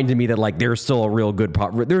reminded me that there's still a real good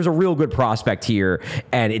prospect here,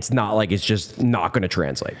 and it's not like it's just not going to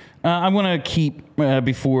translate. I want to keep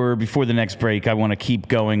before the next break. I want to keep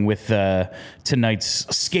going with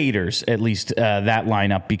tonight's skaters, at least that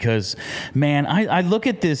lineup, because man, I look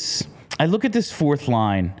at this fourth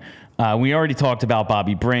line. We already talked about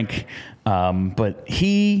Bobby Brink, but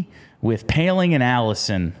he with Paling and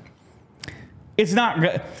Allison, it's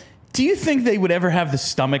not. Do you think they would ever have the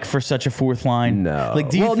stomach for such a fourth line? No.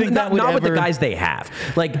 Do you think that would not ever, with the guys they have.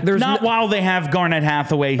 There's while they have Garnett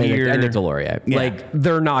Hathaway here and Delorier. Yeah.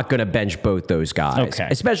 They're not going to bench both those guys. Okay.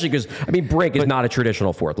 Especially because Brink is not a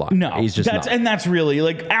traditional fourth line. No, he's just not. And that's really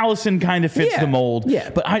Allison kind of fits the mold. Yeah.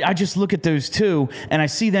 But I just look at those two and I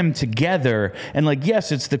see them together and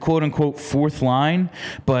yes, it's the quote unquote fourth line,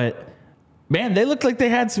 but Man, they looked like they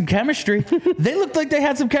had some chemistry. They looked like they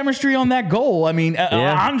had some chemistry on that goal. I mean,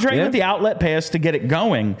 Andre with the outlet pass to get it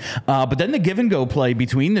going, but then the give and go play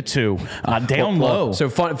between the two down low. So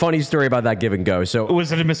funny story about that give and go. So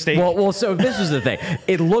was it a mistake? Well, so this was the thing.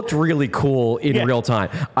 It looked really cool in real time.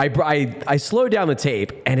 I slowed down the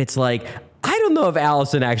tape, and it's like, I don't know if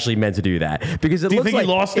Allison actually meant to do that, because it looked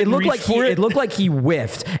like he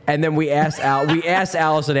whiffed, and then we asked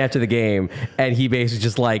Allison after the game, and he basically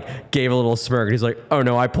just like gave a little smirk, and he's like, "Oh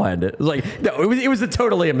no, I planned it." Like, no, it was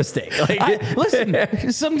totally a mistake. Like,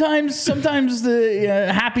 listen, sometimes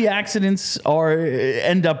the happy accidents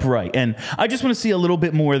end up right, and I just want to see a little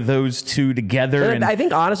bit more of those two together. And I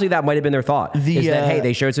think honestly that might have been their thought. Is that, hey,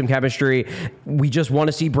 they showed some chemistry. We just want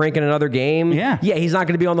to see Brink in another game. Yeah, he's not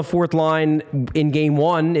going to be on the fourth line in game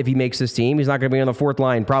one if he makes this team. He's not going to be on the fourth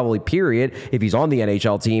line probably, period, if he's on the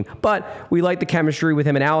NHL team. But we like the chemistry with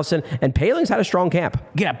him and Allison. And Paling's had a strong camp.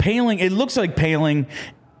 Yeah, Paling. It looks like Paling.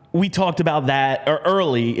 We talked about that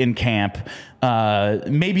early in camp.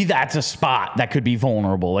 Maybe that's a spot that could be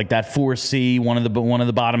vulnerable, like that 4C, one of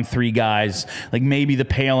the bottom three guys. Like maybe the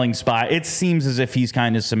Paling spot. It seems as if he's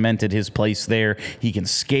kind of cemented his place there. He can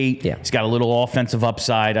skate. Yeah. He's got a little offensive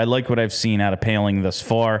upside. I like what I've seen out of Paling thus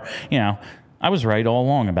far. I was right all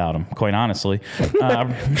along about him, quite honestly.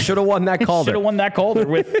 Should have won that Calder. Should have won that Calder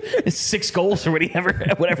with 6 goals or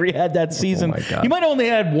whatever he had that season. Oh my God. He might have only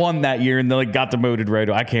had 1 that year and then got demoted right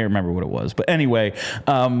away. I can't remember what it was. But anyway,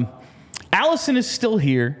 Allison is still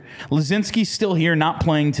here. Lazinski's still here, not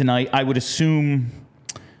playing tonight. I would assume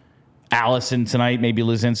Allison tonight, maybe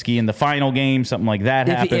Lazinski in the final game, something like that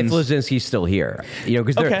happens. If Lazinski's still here,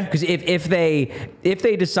 because if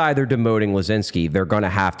they decide they're demoting Lazinski, they're going to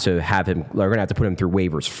have to have him. They're going to have to put him through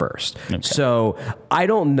waivers first. Okay. So I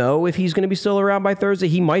don't know if he's going to be still around by Thursday.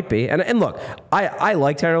 He might be. And look, I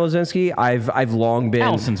like Tanner Lazinski. I've long been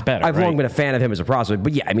Allison's better. I've long been a fan of him as a prospect.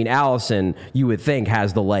 But yeah, I mean, Allison, you would think,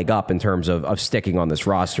 has the leg up in terms of sticking on this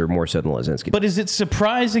roster more so than Lazinski. But is it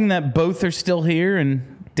surprising that both are still here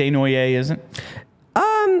and Desnoyers isn't?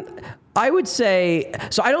 I would say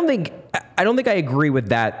so. I don't think I agree with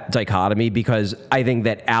that dichotomy, because I think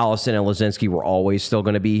that Allison and Lazinski were always still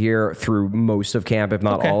going to be here through most of camp, if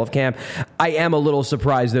not all of camp. I am a little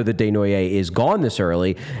surprised though that Desnoyers is gone this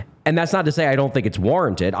early. And that's not to say I don't think it's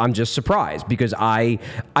warranted. I'm just surprised because I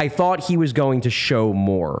thought he was going to show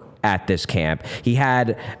more at this camp.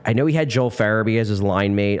 I know he had Joel Farabee as his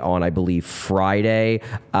line mate on, I believe, Friday.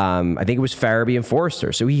 I think it was Farabee and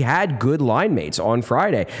Forrester. So he had good line mates on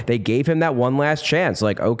Friday. They gave him that one last chance.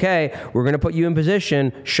 Like, okay, we're going to put you in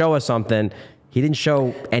position. Show us something. He didn't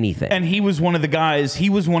show anything. And he was one of the guys, he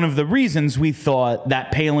was one of the reasons we thought that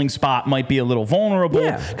Paling spot might be a little vulnerable,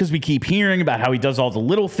 because we keep hearing about how he does all the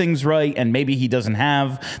little things right, and maybe he doesn't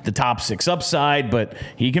have the top 6 upside, but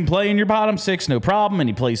he can play in your bottom 6, no problem, and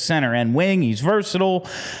he plays center and wing. He's versatile.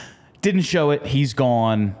 Didn't show it. He's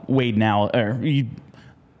gone.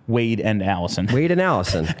 Wade and Allison.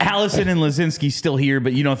 Allison and Lazinski still here,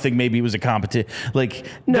 but you don't think maybe it was a competition? Like,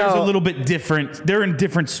 there's a little bit different. They're in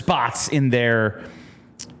different spots in their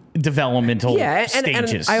developmental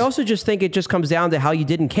stages. And I also just think it just comes down to how you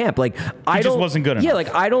did in camp. Like, he just wasn't good enough. Yeah,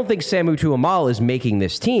 like I don't think Samu Tuamal is making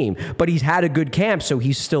this team, but he's had a good camp, so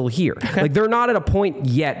he's still here. Okay. Like, they're not at a point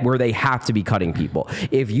yet where they have to be cutting people.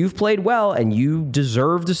 If you've played well and you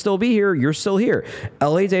deserve to still be here, you're still here.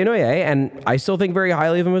 L.A. Desnoyers, and I still think very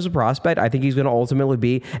highly of him as a prospect. I think he's going to ultimately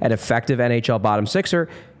be an effective NHL bottom sixer.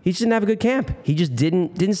 He just didn't have a good camp. He just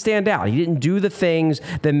didn't stand out. He didn't do the things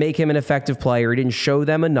that make him an effective player. He didn't show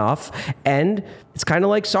them enough. And it's kind of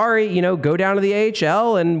like, sorry, go down to the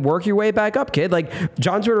AHL and work your way back up, kid. Like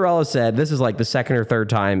John Tortorella said, this is like the second or third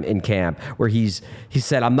time in camp where he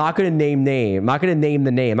said, I'm not going to name the name. I'm not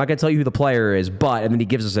going to tell you who the player is, but, and then he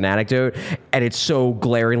gives us an anecdote, and it's so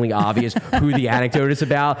glaringly obvious who the anecdote is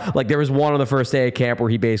about. Like there was one on the first day of camp where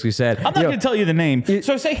he basically said, I'm not going to tell you the name.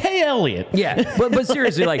 So say, hey, Elliot. Yeah. But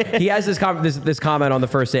seriously, like he has this comment on the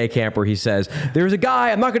first day of camp where he says, there's a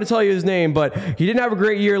guy, I'm not going to tell you his name, but he didn't have a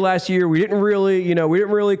great year last year. We didn't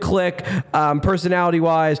really click personality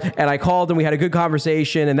wise. And I called him, we had a good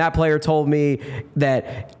conversation. And that player told me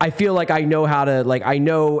that I feel like I know how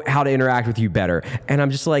to interact with you better. And I'm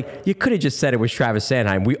just like, you could have just said it was Travis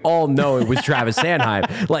Sanheim. We all know it was Travis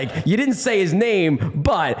Sanheim. Like you didn't say his name,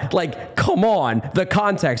 but like, come on, the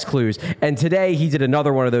context clues. And today he did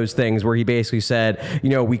another one of those things where he basically said,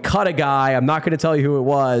 we cut a guy. I'm not going to tell you who it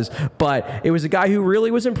was, but it was a guy who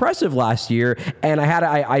really was impressive last year. And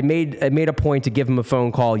I made a point to give him a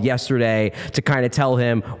phone call yesterday to kind of tell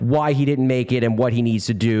him why he didn't make it and what he needs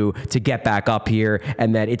to do to get back up here.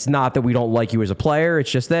 And that it's not that we don't like you as a player.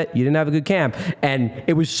 It's just that you didn't have a good camp. And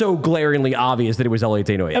it was so glaringly obvious that it was Elliot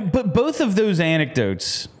Desnoyers. But both of those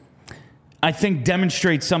anecdotes, I think,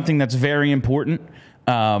 demonstrate something that's very important.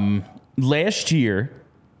 Last year,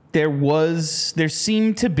 there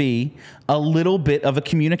seemed to be a little bit of a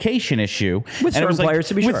communication issue with certain players,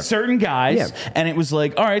 to be sure, with certain guys, and it was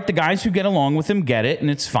like, all right, the guys who get along with him get it, and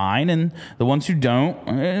it's fine, and the ones who don't,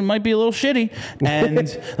 it might be a little shitty,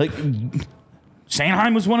 and like.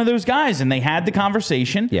 Sanheim was one of those guys, and they had the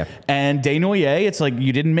conversation. Yeah. And Desnoyers, it's like,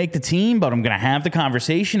 you didn't make the team, but I'm going to have the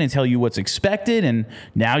conversation and tell you what's expected, and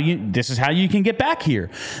now this is how you can get back here.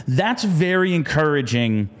 That's very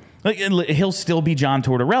encouraging. Like, he'll still be John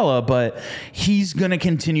Tortorella, but he's going to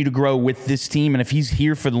continue to grow with this team, and if he's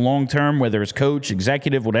here for the long term, whether it's coach,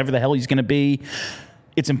 executive, whatever the hell he's going to be,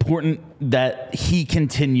 it's important that he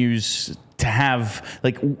continues to have,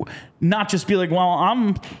 like, not just be like, well,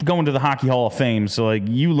 I'm going to the Hockey Hall of Fame, so like,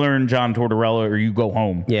 you learn John Tortorella or you go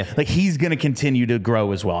home. Yeah. Like, he's going to continue to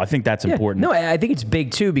grow as well. I think that's important. No, I think it's big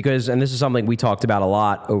too, because, and this is something we talked about a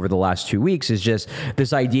lot over the last 2 weeks, is just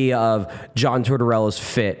this idea of John Tortorella's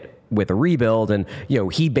fit with a rebuild. And,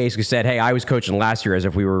 he basically said, hey, I was coaching last year as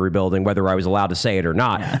if we were rebuilding, whether I was allowed to say it or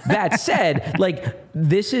not. Yeah. That said, like,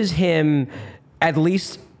 this is him, at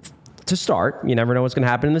least to start. You never know what's going to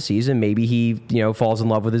happen in the season. Maybe he, falls in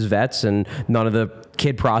love with his vets, and none of the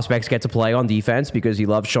kid prospects get to play on defense because he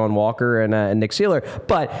loves Sean Walker and Nick Seeler.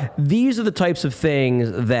 But these are the types of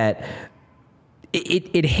things that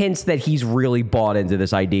it hints that he's really bought into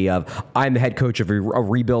this idea of, I'm the head coach of a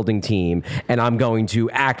rebuilding team, and I'm going to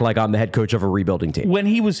act like I'm the head coach of a rebuilding team. When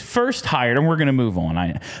he was first hired, and we're going to move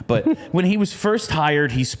on, but when he was first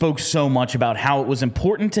hired, he spoke so much about how it was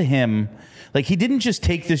important to him. Like, he didn't just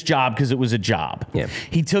take this job because it was a job. Yeah.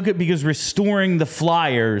 He took it because restoring the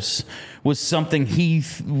Flyers was something he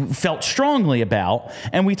felt strongly about.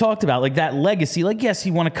 And we talked about, like, that legacy. Like, yes,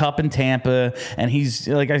 he won a cup in Tampa, and he's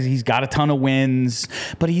got a ton of wins,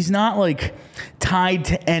 but he's not, like, tied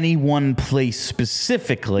to any one place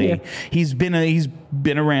specifically. Yeah. He's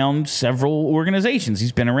been around several organizations.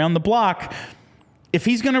 He's been around the block. If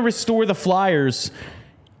he's going to restore the Flyers,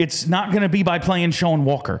 it's not going to be by playing Sean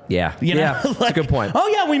Walker. Yeah. Like, that's a good point. Oh,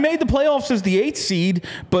 yeah, we made the playoffs as the 8th seed,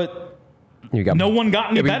 but no one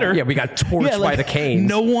got any better. We got torched by the Canes.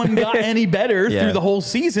 No one got any better through the whole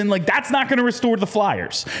season. Like, that's not going to restore the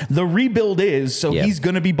Flyers. The rebuild is, so he's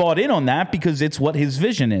going to be bought in on that because it's what his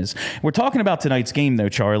vision is. We're talking about tonight's game, though,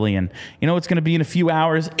 Charlie, and it's going to be in a few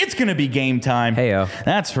hours. It's going to be game time. Hey-o.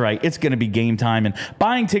 That's right. It's going to be game time, and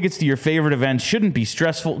buying tickets to your favorite event shouldn't be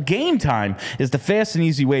stressful. Game Time is the fast and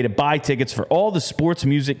easy way to buy tickets for all the sports,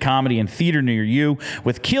 music, comedy, and theater near you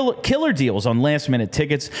with killer deals on last-minute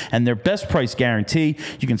tickets and their best price guarantee.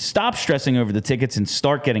 You can stop stressing over the tickets and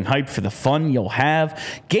start getting hyped for the fun you'll have.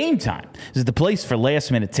 Game Time is the place for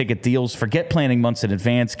last-minute ticket deals. Forget planning months in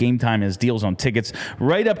advance. Game Time has deals on tickets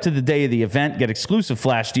right up to the day of the event. Get exclusive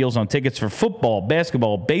flash deals on tickets for football,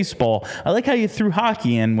 basketball, baseball. I like how you threw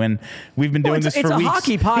hockey in when we've been doing this for weeks. It's a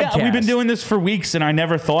hockey podcast. Yeah, we've been doing this for weeks, and I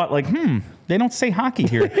never thought, like, they don't say hockey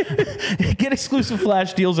here. Get exclusive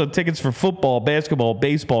flash deals on tickets for football, basketball,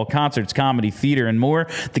 baseball, concerts, comedy, theater, and more.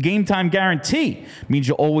 The Game Time guarantee means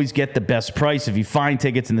you'll always get the best price. If you find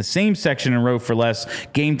tickets in the same section and row for less,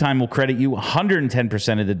 Game Time will credit you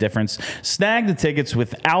 110% of the difference. Snag the tickets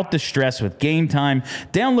without the stress with Game Time.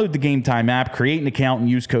 Download the Game Time app, create an account, and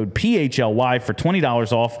use code PHLY for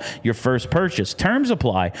 $20 off your first purchase. Terms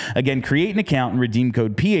apply. Again, create an account and redeem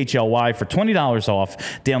code PHLY for $20 off.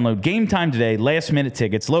 Download Game Time today. Last minute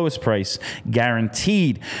tickets, lowest price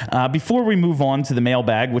guaranteed. Before we move on to the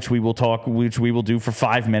mailbag, which we will do for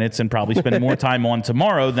 5 minutes and probably spend more time on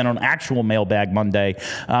tomorrow than on actual mailbag Monday,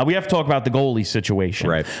 we have to talk about the goalie situation.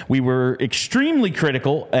 Right. We were extremely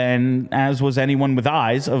critical, and as was anyone with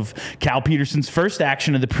eyes, of Cal Peterson's first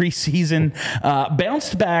action of the preseason.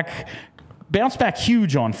 Bounced back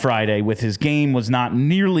huge on Friday with his game, was not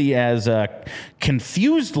nearly as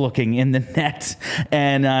confused looking in the net,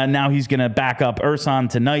 and now he's going to back up Ersan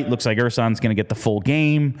tonight. Looks like Ersan's going to get the full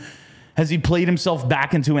game. Has he played himself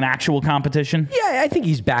back into an actual competition? Yeah, I think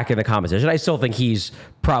he's back in the competition. I still think he's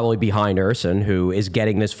probably behind Ersan, who is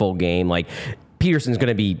getting this full game. Like, Peterson's going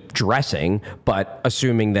to be dressing, but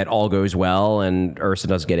assuming that all goes well and Ersan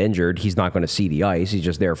doesn't get injured, he's not going to see the ice. He's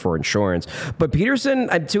just there for insurance. But Peterson,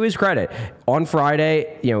 to his credit, on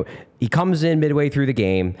Friday, he comes in midway through the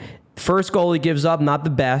game, First goal he gives up, not the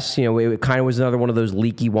best. It kind of was another one of those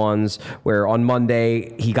leaky ones where on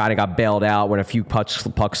Monday he kind of got bailed out when a few pucks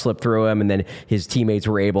slipped through him, and then his teammates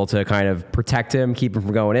were able to kind of protect him, keep him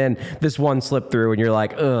from going in. This one slipped through, and you're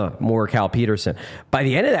like, more Cal Peterson. By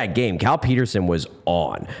the end of that game, Cal Peterson was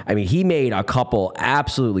on. I mean, he made a couple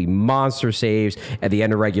absolutely monster saves at the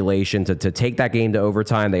end of regulation to take that game to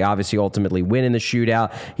overtime. They obviously ultimately win in the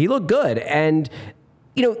shootout. He looked good, and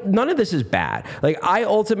none of this is bad. Like, I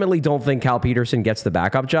ultimately don't think Cal Peterson gets the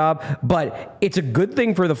backup job, but it's a good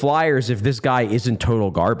thing for the Flyers if this guy isn't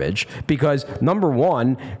total garbage, because number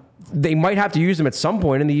one, they might have to use him at some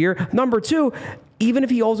point in the year. Number two, even if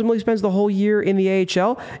he ultimately spends the whole year in the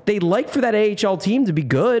AHL, they'd like for that AHL team to be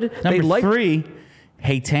good. Number three,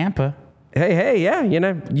 hey, Tampa. Hey, yeah, you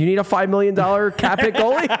need a $5 million cap hit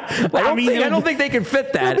goalie. I don't think they can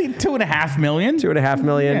fit that. It'll be $2.5 million. $2.5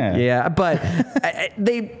 million. Yeah, but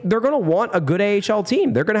they're going to want a good AHL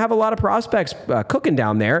team. They're going to have a lot of prospects cooking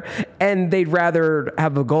down there, and they'd rather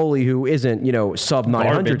have a goalie who isn't sub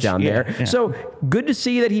 900 down there. Yeah. So good to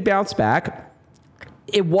see that he bounced back.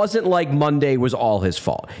 It wasn't like Monday was all his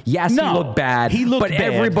fault. Yes, he looked bad. But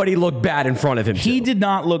everybody looked bad in front of him. He did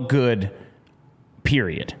not look good.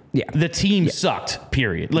 Period. Yeah. The team sucked.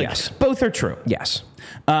 Period. Yes. Both are true. Yes.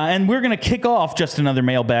 And we're going to kick off just another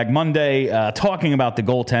Mailbag Monday talking about the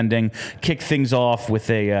goaltending. Kick things off with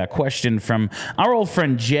a question from our old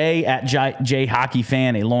friend Jay at Jay Hockey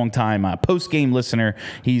Fan, a longtime post-game listener.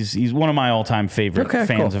 He's one of my all-time favorite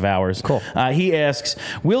fans of ours. Cool. He asks,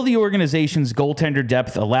 will the organization's goaltender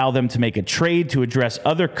depth allow them to make a trade to address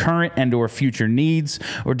other current and or future needs,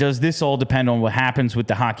 or does this all depend on what happens with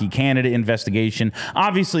the Hockey Canada investigation?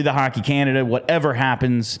 Obviously, the Hockey Canada, whatever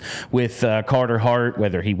happens with Carter Hart,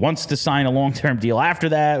 whether he wants to sign a long-term deal after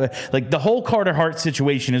that. Like, the whole Carter Hart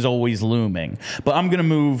situation is always looming. But I'm going to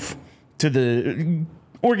move to the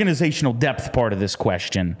organizational depth part of this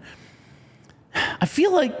question. I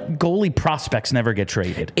feel like goalie prospects never get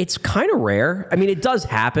traded. It's kind of rare. I mean, it does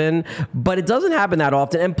happen, but it doesn't happen that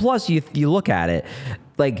often. And plus, you look at it,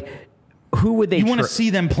 like, who would they You want to see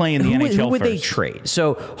them play in the NHL Who would first. they trade?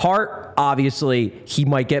 So Hart, obviously, he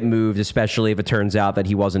might get moved, especially if it turns out that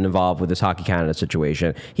he wasn't involved with this Hockey Canada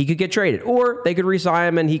situation. He could get traded, or they could re-sign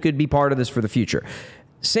him and he could be part of this for the future.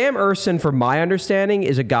 Sam Ersson, from my understanding,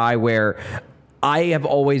 is a guy where I have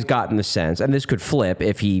always gotten the sense, and this could flip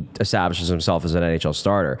if he establishes himself as an NHL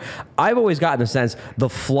starter. I've always gotten the sense the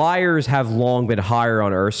Flyers have long been higher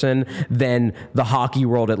on Ersson than the hockey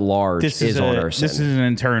world at large is on Ersson. This is an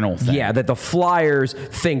internal thing. Yeah, that the Flyers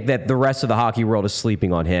think that the rest of the hockey world is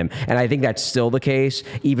sleeping on him. And I think that's still the case,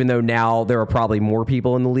 even though now there are probably more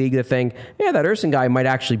people in the league that think, yeah, that Ersson guy might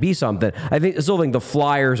actually be something. I still think the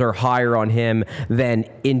Flyers are higher on him than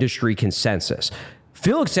industry consensus.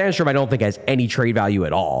 Felix Sandstrom, I don't think, has any trade value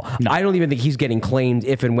at all. No. I don't even think he's getting claimed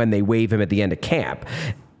if and when they waive him at the end of camp.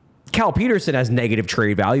 Cal Peterson has negative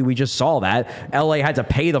trade value. We just saw that. LA had to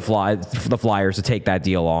pay the Flyers to take that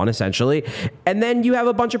deal on, essentially. And then you have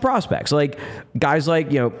a bunch of prospects. Like guys like,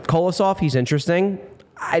 Kolosov, he's interesting.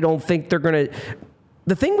 I don't think they're going to...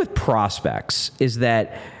 The thing with prospects is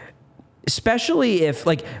that, especially if,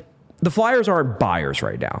 the Flyers aren't buyers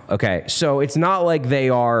right now, okay? So it's not like they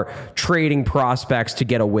are trading prospects to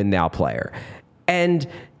get a win-now player. And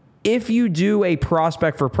if you do a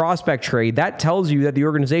prospect-for-prospect trade, that tells you that the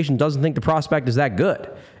organization doesn't think the prospect is that good.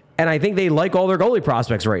 And I think they like all their goalie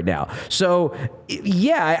prospects right now. So,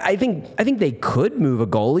 yeah, I think they could move a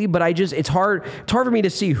goalie, but it's hard for me to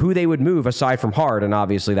see who they would move aside from Hart, and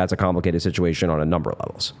obviously that's a complicated situation on a number of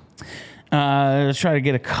levels. Let's try to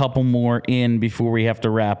get a couple more in before we have to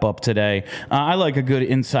wrap up today. I like a good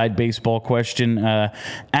inside baseball question. At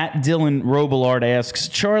Dylan Robillard asks,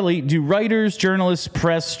 Charlie, do writers, journalists,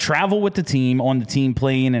 press travel with the team on the team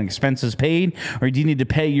plane and expenses paid, or do you need to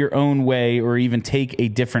pay your own way or even take a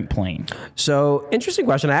different plane? So, interesting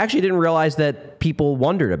question. I actually didn't realize that people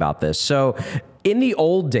wondered about this. So, in the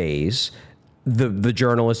old days, the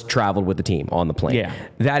journalist traveled with the team on the plane. Yeah.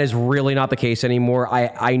 That is really not the case anymore.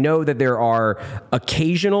 I know that there are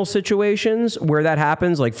occasional situations where that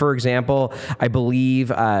happens. Like, for example, I believe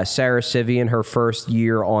Sarah Sivian, her first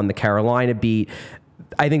year on the Carolina beat,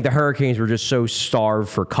 I think the Hurricanes were just so starved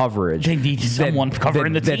for coverage. They needed someone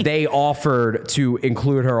covering the team. That they offered to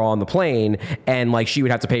include her on the plane, and she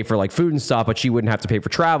would have to pay for food and stuff, but she wouldn't have to pay for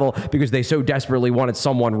travel because they so desperately wanted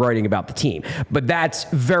someone writing about the team. But that's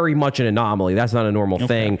very much an anomaly. That's not a normal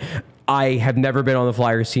thing. I have never been on the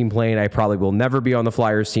Flyers team plane. I probably will never be on the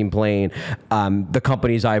Flyers team plane. The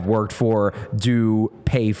companies I've worked for do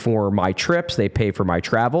pay for my trips. They pay for my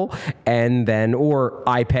travel, and then, or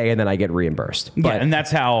I pay and then I get reimbursed. Yeah, and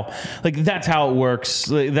that's how it works.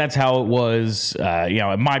 That's how it was.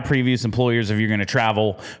 At my previous employers, if you're going to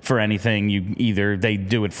travel for anything, they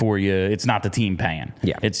do it for you. It's not the team paying.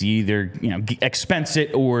 Yeah, it's you either expense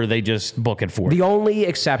it or they just book it for you. The only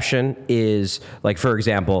exception is, like, for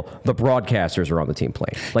example, the broadcasters are on the team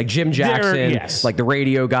plane. Like Jim Jackson, like the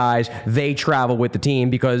radio guys, they travel with the team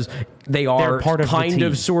because they're part of kind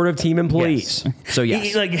of sort of team employees. Yes. So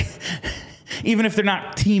yes. Even if they're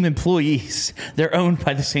not team employees, they're owned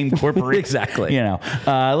by the same corporation. Exactly.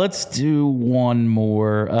 Let's do one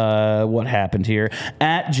more. What happened here?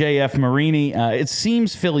 At JF Marini, it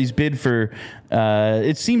seems Philly's bid for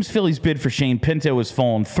Shane Pinto has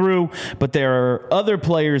fallen through, but there are other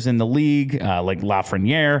players in the league, like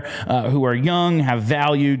Lafreniere, who are young, have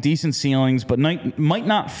value, decent ceilings, but might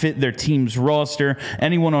not fit their team's roster.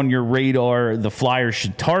 Anyone on your radar the Flyers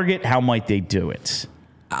should target? How might they do it?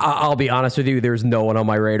 I'll be honest with you, there's no one on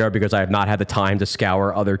my radar because I have not had the time to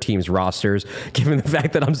scour other teams' rosters, given the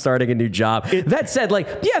fact that I'm starting a new job. That said,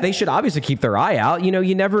 they should obviously keep their eye out.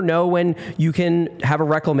 You never know when you can have a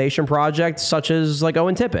reclamation project such as like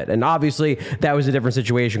Owen Tippett. And obviously that was a different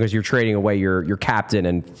situation because you're trading away your captain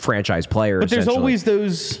and franchise player. But there's always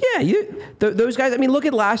those... Yeah, those guys. I mean, look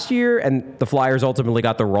at last year, and the Flyers ultimately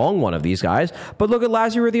got the wrong one of these guys, but look at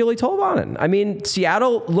last year with Eeli Tolvanen. I mean,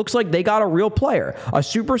 Seattle looks like they got a real player. A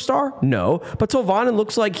superstar? No. But Tolvanen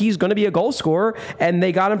looks like he's going to be a goal scorer, and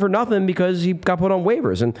they got him for nothing because he got put on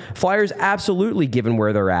waivers. And Flyers, absolutely, given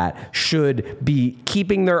where they're at, should be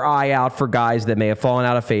keeping their eye out for guys that may have fallen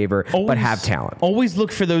out of favor but have talent. Always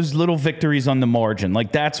look for those little victories on the margin.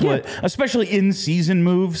 Like, that's what, especially in-season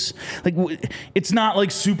moves, like, it's not like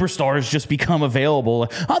superstars just become available.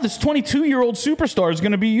 This 22-year-old superstar is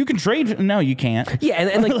going to be, you can trade. No, you can't. Yeah,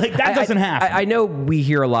 and like that doesn't happen. I know we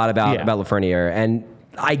hear a lot about Lafreniere, and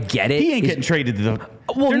I get it. He ain't getting traded to the...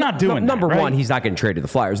 Well, they're not doing Number that, right? one, he's not getting traded to the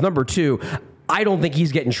Flyers. Number two, I don't think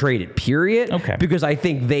he's getting traded, period. Okay. Because I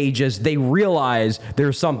think they realize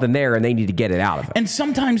there's something there and they need to get it out of him. And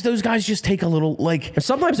sometimes those guys just take a little, like...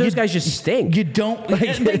 Sometimes those guys just stink. You don't...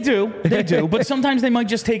 They do. But sometimes they might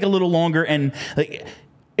just take a little longer and... like,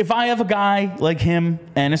 if I have a guy like him,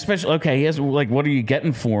 and especially, he has, like, what are you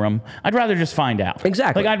getting for him? I'd rather just find out.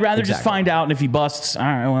 Exactly. Like, I'd rather just find out, and if he busts, all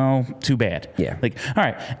right, well, too bad. Yeah. Like, all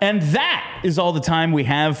right. And that is all the time we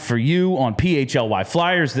have for you on PHLY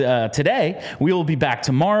Flyers today. We will be back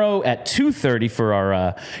tomorrow at 2:30 for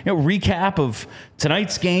our recap of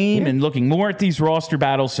tonight's game and looking more at these roster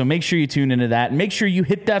battles. So make sure you tune into that. And make sure you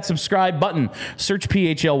hit that subscribe button. Search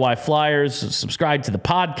PHLY Flyers. Subscribe to the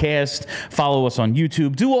podcast. Follow us on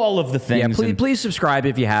YouTube. Do all of the things. Yeah, please subscribe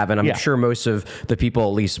if you haven't. I'm sure most of the people,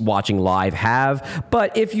 at least watching live, have.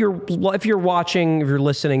 But if you're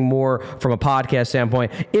listening more from a podcast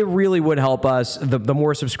standpoint, it really would help us. The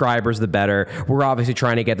more subscribers, the better. We're obviously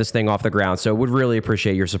trying to get this thing off the ground, so would really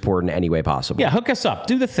appreciate your support in any way possible. Yeah, hook us up.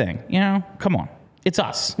 Do the thing. Come on. It's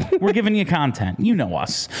us. We're giving you content. You know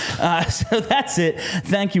us. So that's it.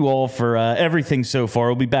 Thank you all for everything so far.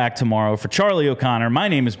 We'll be back tomorrow. For Charlie O'Connor, my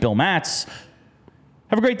name is Bill Matz.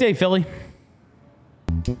 Have a great day, Philly.